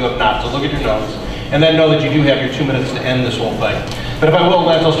far that you have not. So look at your notes. And then know that you do have your 2 minutes to end this whole thing. But if I will,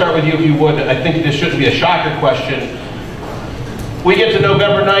 Lance, I'll start with you if you would. I think this shouldn't be a shocker question. We get to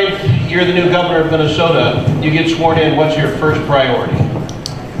November 9th, you're the new governor of Minnesota. You get sworn in, what's your first priority?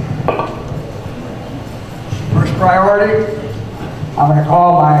 First priority, I'm going to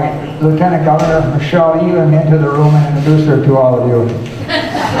call my Lieutenant Governor, Michelle Elam, into the room and introduce her to all of you.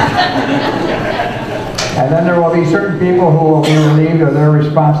 And then there will be certain people who will be relieved of their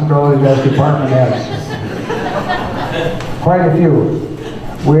responsibilities as department heads. quite a few.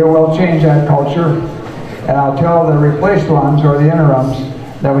 We will change that culture, and I'll tell the replaced ones or the interims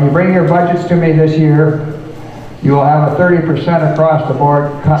that when you bring your budgets to me this year, you will have a 30% across the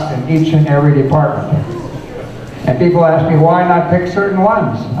board cut in each and every department. And people ask me, why not pick certain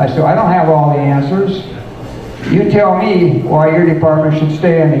ones? I say, I don't have all the answers. You tell me why your department should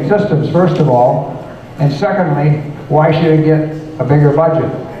stay in existence, first of all, and secondly, why should it get a bigger budget?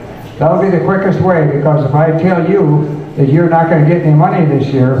 That'll be the quickest way, because if I tell you that you're not going to get any money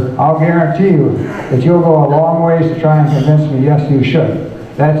this year, I'll guarantee you that you'll go a long ways to try and convince me, yes, you should.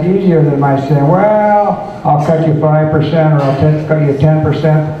 That's easier than my saying, well, I'll cut you 5% or I'll cut you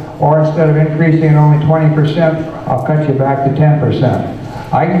 10%, or instead of increasing it only 20%, I'll cut you back to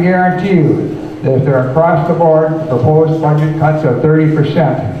 10%. I can guarantee you that if there are across the board proposed budget cuts of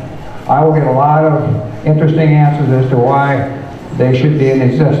 30%, I will get a lot of interesting answers as to why they should be in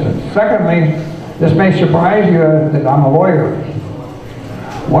existence. Secondly, this may surprise you that I'm a lawyer.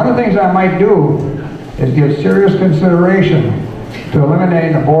 One of the things I might do is give serious consideration to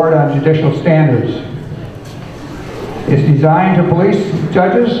eliminating the Board on Judicial Standards. It's designed to police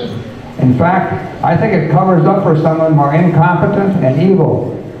judges. In fact, I think it covers up for someone more incompetent and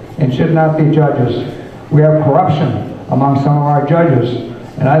evil and should not be judges. We have corruption among some of our judges,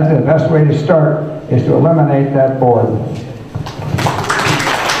 and I think the best way to start is to eliminate that board.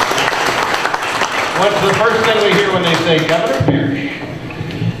 What's the first thing we hear when they say Governor Parrish?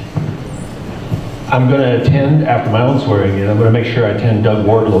 I'm going to attend, after my own swearing in, I'm going to make sure I attend Doug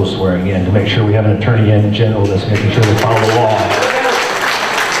Wardlow's swearing in to make sure we have an Attorney General that's making sure they follow the law.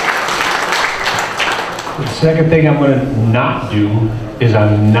 The second thing I'm going to not do is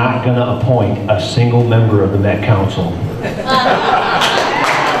I'm not going to appoint a single member of the Met Council.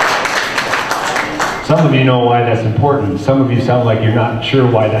 Some of you know why that's important. Some of you sound like you're not sure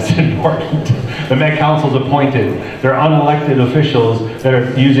why that's important. The Met Council's appointed. They're unelected officials that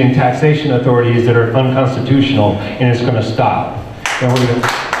are using taxation authorities that are unconstitutional, and it's going to stop. And we're going to...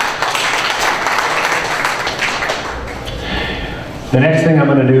 The next thing I'm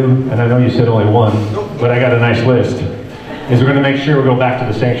going to do, and I know you said only one, but I got a nice list, is we're going to make sure we go back to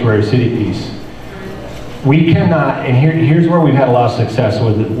the sanctuary city piece. We cannot, and here's where we've had a lot of success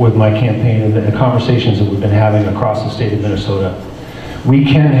with my campaign and the conversations that we've been having across the state of Minnesota. We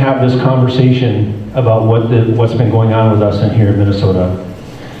can have this conversation about what's been going on with us in here in Minnesota.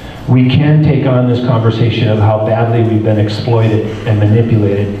 We can take on this conversation of how badly we've been exploited and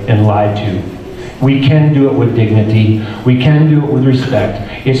manipulated and lied to. We can do it with dignity. We can do it with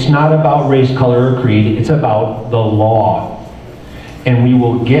respect. It's not about race, color, or creed. It's about the law. And we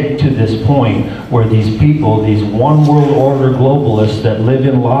will get to this point where these people, these one world order globalists that live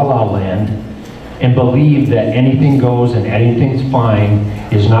in la la land and believe that anything goes and anything's fine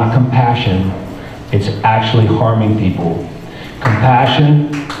is not compassion. It's actually harming people.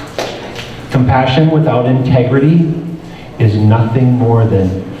 Compassion without integrity is nothing more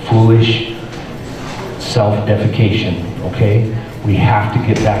than foolish self-defecation, okay? We have to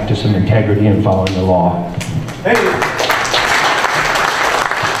get back to some integrity and following the law. Hey.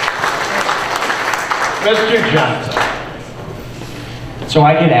 Mr. Johnson. So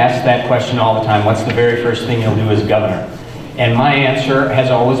I get asked that question all the time. What's the very first thing you'll do as governor? And my answer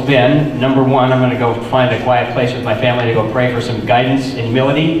has always been, number one, I'm going to go find a quiet place with my family to go pray for some guidance and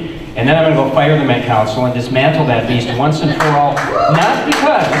humility. And then I'm going to go fire the Met Council and dismantle that beast once and for all.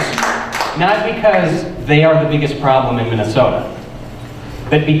 Not because they are the biggest problem in Minnesota,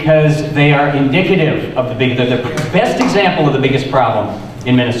 but because they are indicative of the best example of the biggest problem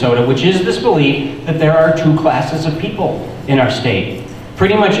in Minnesota, which is this belief that there are two classes of people in our state.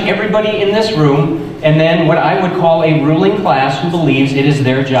 Pretty much everybody in this room, and then what I would call a ruling class who believes it is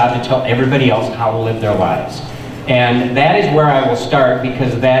their job to tell everybody else how to live their lives. And that is where I will start,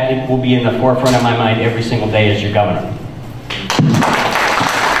 because it will be in the forefront of my mind every single day as your governor.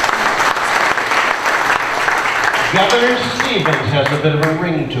 Governor Stevens has a bit of a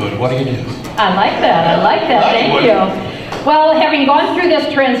ring to it. What do you do? I like that, thank you. Well, having gone through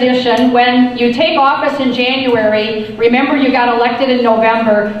this transition, when you take office in January, remember you got elected in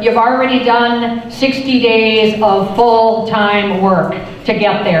November, you've already done 60 days of full-time work to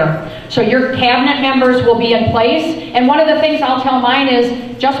get there. So your cabinet members will be in place, and one of the things I'll tell mine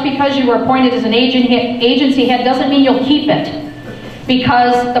is, just because you were appointed as an agency head doesn't mean you'll keep it.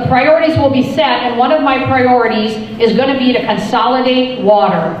 Because the priorities will be set, and one of my priorities is going to be to consolidate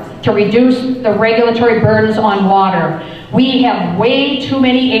water, to reduce the regulatory burdens on water. We have way too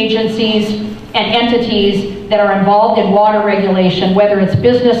many agencies and entities that are involved in water regulation, whether it's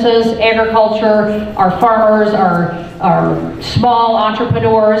businesses, agriculture, our farmers, our small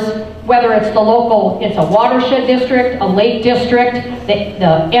entrepreneurs, whether it's the local, it's a watershed district, a lake district,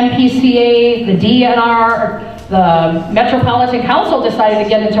 the MPCA, the DNR, the Metropolitan Council decided to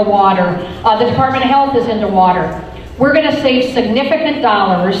get into water. The Department of Health is into water. We're going to save significant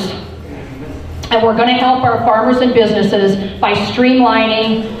dollars, and we're going to help our farmers and businesses by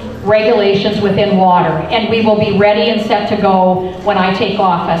streamlining regulations within water. And we will be ready and set to go when I take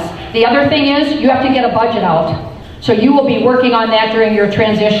office. The other thing is, you have to get a budget out. So you will be working on that during your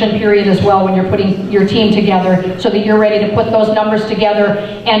transition period as well, when you're putting your team together, so that you're ready to put those numbers together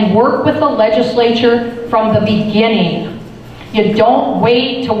and work with the legislature from the beginning. You don't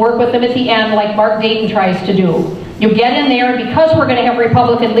wait to work with them at the end like Mark Dayton tries to do. You get in there, and because we're going to have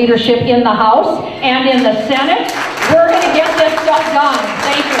Republican leadership in the House and in the Senate, we're going to get this stuff done.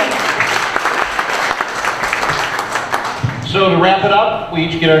 Thank you. So to wrap it up, we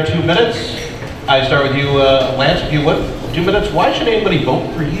each get our 2 minutes. I start with you, Lance, if you would. 2 minutes. Why should anybody vote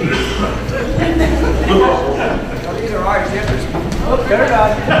for you?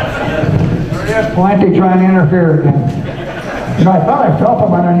 Plenty trying to interfere again. You know, I thought I felt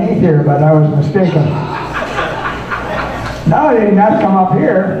him underneath here, but I was mistaken. No, he did not come up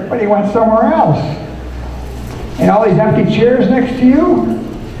here, but he went somewhere else. And all these empty chairs next to you,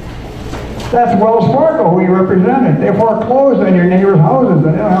 that's Wells Fargo, who you represented. They foreclosed on your neighbors' houses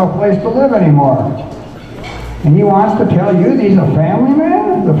and they don't have a place to live anymore. And he wants to tell you that he's a family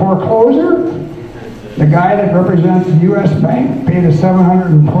man, the forecloser? The guy that represents the U.S. Bank paid a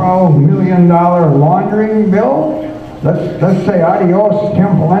 $712 million laundering bill? Let's say adios,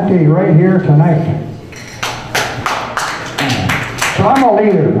 Tim Valenti, right here tonight. So I'm a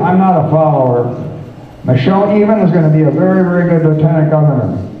leader, I'm not a follower. Michelle Even is going to be a very, very good lieutenant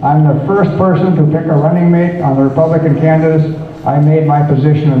governor. I'm the first person to pick a running mate on the Republican candidates. I made my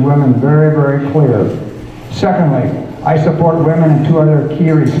position of women very, very clear. Secondly, I support women in 2 other key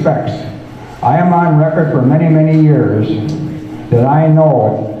respects. I am on record for many, many years that I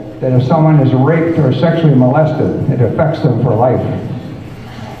know that if someone is raped or sexually molested, it affects them for life.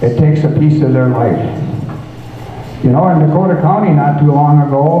 It takes a piece of their life. You know, in Dakota County not too long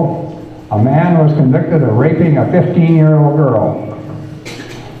ago, a man was convicted of raping a 15-year-old girl.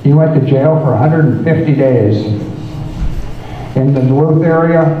 He went to jail for 150 days. In the Duluth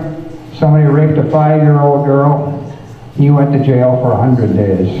area, somebody raped a 5-year-old girl. He went to jail for 100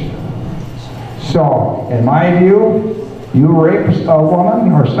 days. So, in my view, you rape a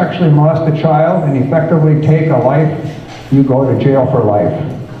woman or sexually molest a child and effectively take a life, you go to jail for life.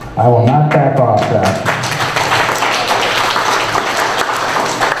 I will not back off that.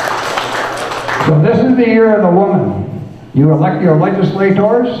 So this is the year of the woman. You elect your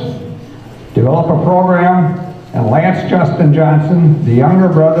legislators, develop a program, and Lance Justin Johnson, the younger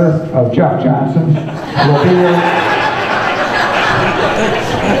brother of Jeff Johnson,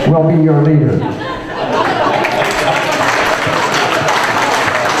 will be your leader.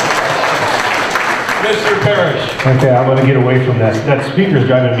 Mr. Parrish. Okay, I'm going to get away from that. That speaker's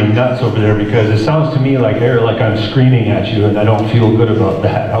driving me nuts over there because it sounds to me like I'm screaming at you, and I don't feel good about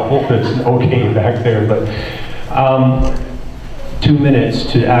that. I hope it's okay back there, but 2 minutes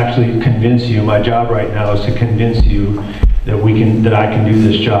to actually convince you. My job right now is to convince you that I can do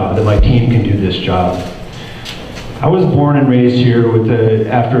this job, that my team can do this job. I was born and raised here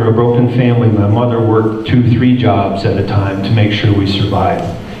after a broken family. My mother worked 2-3 jobs at a time to make sure we survived.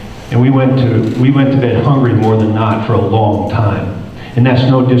 And we went to bed hungry more than not for a long time. And that's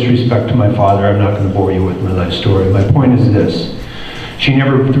no disrespect to my father. I'm not going to bore you with my life story. My point is this. She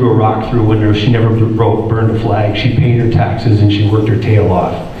never threw a rock through a window. She never burned a flag. She paid her taxes and she worked her tail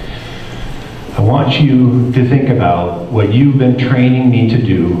off. I want you to think about what you've been training me to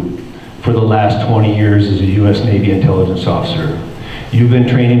do for the last 20 years as a U.S. Navy intelligence officer. You've been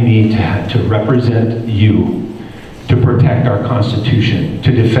training me to represent you, to protect our Constitution,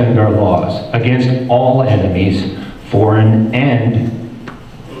 to defend our laws against all enemies, foreign and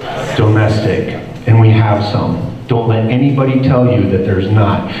domestic. And we have some. Don't let anybody tell you that there's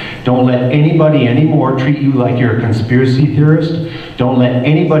not. Don't let anybody anymore treat you like you're a conspiracy theorist. Don't let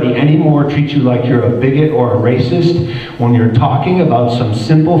anybody anymore treat you like you're a bigot or a racist when you're talking about some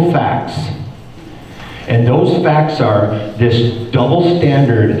simple facts. And those facts are this double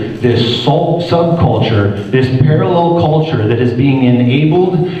standard, this subculture, this parallel culture that is being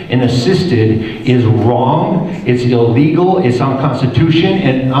enabled and assisted is wrong, it's illegal, it's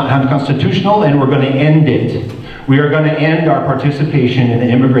unconstitutional, and we're going to end it. We are going to end our participation in the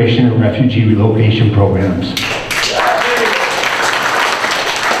immigration and refugee relocation programs.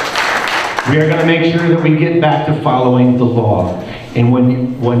 We are going to make sure that we get back to following the law. And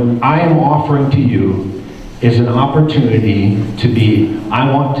when I am offering to you is an opportunity to be,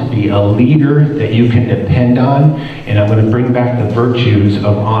 I want to be a leader that you can depend on, and I'm going to bring back the virtues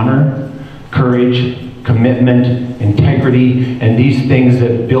of honor, courage, commitment, integrity, and these things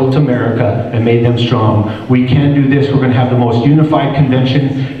that built America and made them strong. We can do this. We're going to have the most unified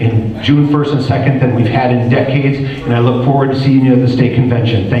convention in June 1st and 2nd than we've had in decades, and I look forward to seeing you at the state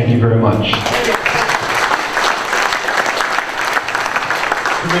convention. Thank you very much.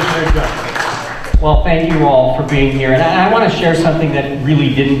 Commissioner Johnson. Well, thank you all for being here. And I want to share something that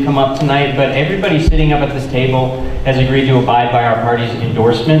really didn't come up tonight, but everybody sitting up at this table has agreed to abide by our party's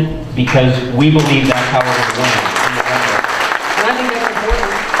endorsement because we believe that's how we're going to win in November. And I think that's important.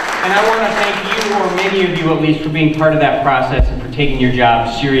 And I want to thank you, or many of you at least, for being part of that process and for taking your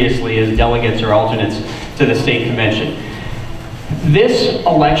job seriously as delegates or alternates to the state convention. This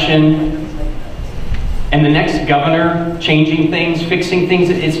election and the next governor changing things, fixing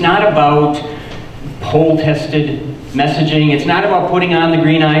things, it's not about poll-tested messaging. It's not about putting on the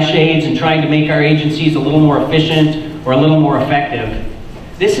green eye shades and trying to make our agencies a little more efficient or a little more effective.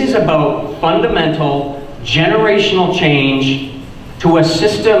 This is about fundamental, generational change to a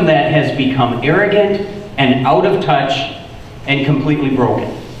system that has become arrogant and out of touch and completely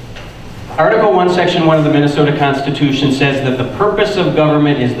broken. Article 1, Section 1 of the Minnesota Constitution says that the purpose of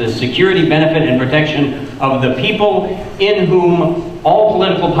government is the security, benefit, and protection of the people in whom all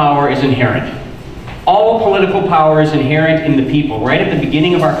political power is inherent. All political power is inherent in the people, right at the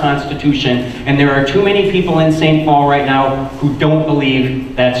beginning of our Constitution, and there are too many people in St. Paul right now who don't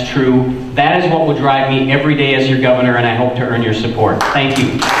believe that's true. That is what will drive me every day as your governor, and I hope to earn your support. Thank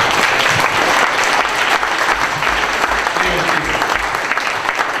you.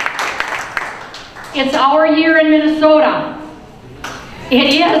 It's our year in Minnesota.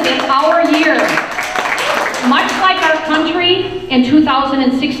 It is, it's our year. Much like our country in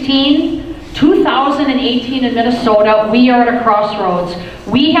 2016, 2018 in Minnesota, we are at a crossroads.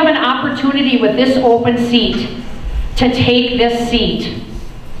 We have an opportunity with this open seat to take this seat.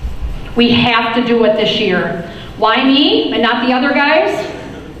 We have to do it this year. Why me and not the other guys?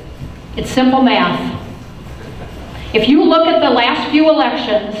 It's simple math. If you look at the last few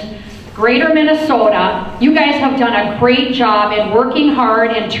elections, Greater Minnesota, you guys have done a great job in working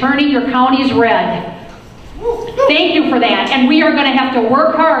hard and turning your counties red. Thank you for that. And we are going to have to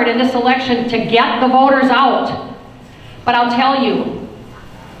work hard in this election to get the voters out. But I'll tell you,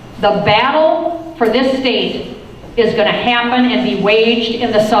 the battle for this state is going to happen and be waged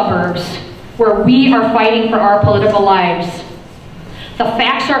in the suburbs, where we are fighting for our political lives. The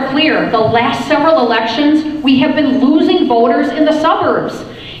facts are clear. The last several elections, we have been losing voters in the suburbs.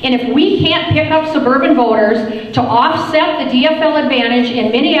 And if we can't pick up suburban voters to offset the DFL advantage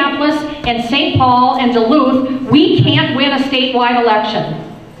in Minneapolis and St. Paul and Duluth, we can't win a statewide election.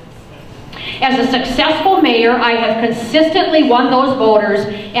 As a successful mayor, I have consistently won those voters,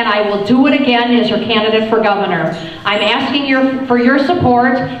 and I will do it again as your candidate for governor. I'm asking for your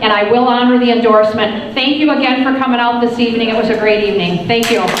support, and I will honor the endorsement. Thank you again for coming out this evening. It was a great evening.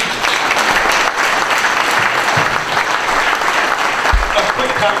 Thank you.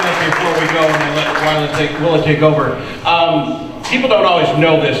 Before we go and let Willa take over. People don't always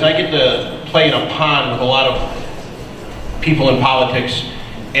know this, and I get to play in a pond with a lot of people in politics,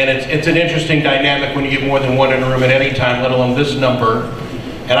 and it's an interesting dynamic when you get more than one in a room at any time, let alone this number.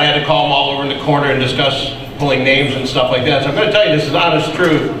 And I had to call them all over in the corner and discuss pulling names and stuff like that. So I'm going to tell you, this is honest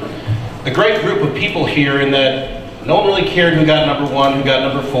truth. A great group of people here in that no one really cared who got number 1, who got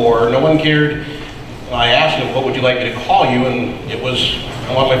number 4. No one cared. I asked him, what would you like me to call you? And it was,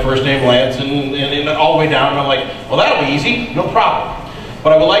 I want my first name, Lance, and all the way down. And I'm like, well, that'll be easy, no problem.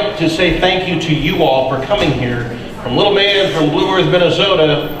 But I would like to say thank you to you all for coming here. From Little Man, from Blue Earth,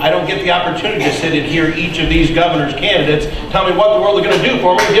 Minnesota, I don't get the opportunity to sit and hear each of these governors' candidates tell me what the world they're going to do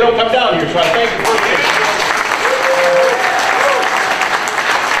for me if you don't come down here. So I thank you for it.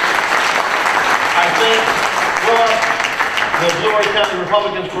 I thank the Blue Earth County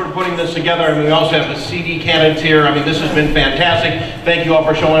Republicans for putting this together. I mean, we also have the CD candidates here. I mean, this has been fantastic. Thank you all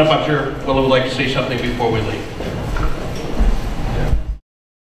for showing up. I'm sure Willa would like to say something before we leave.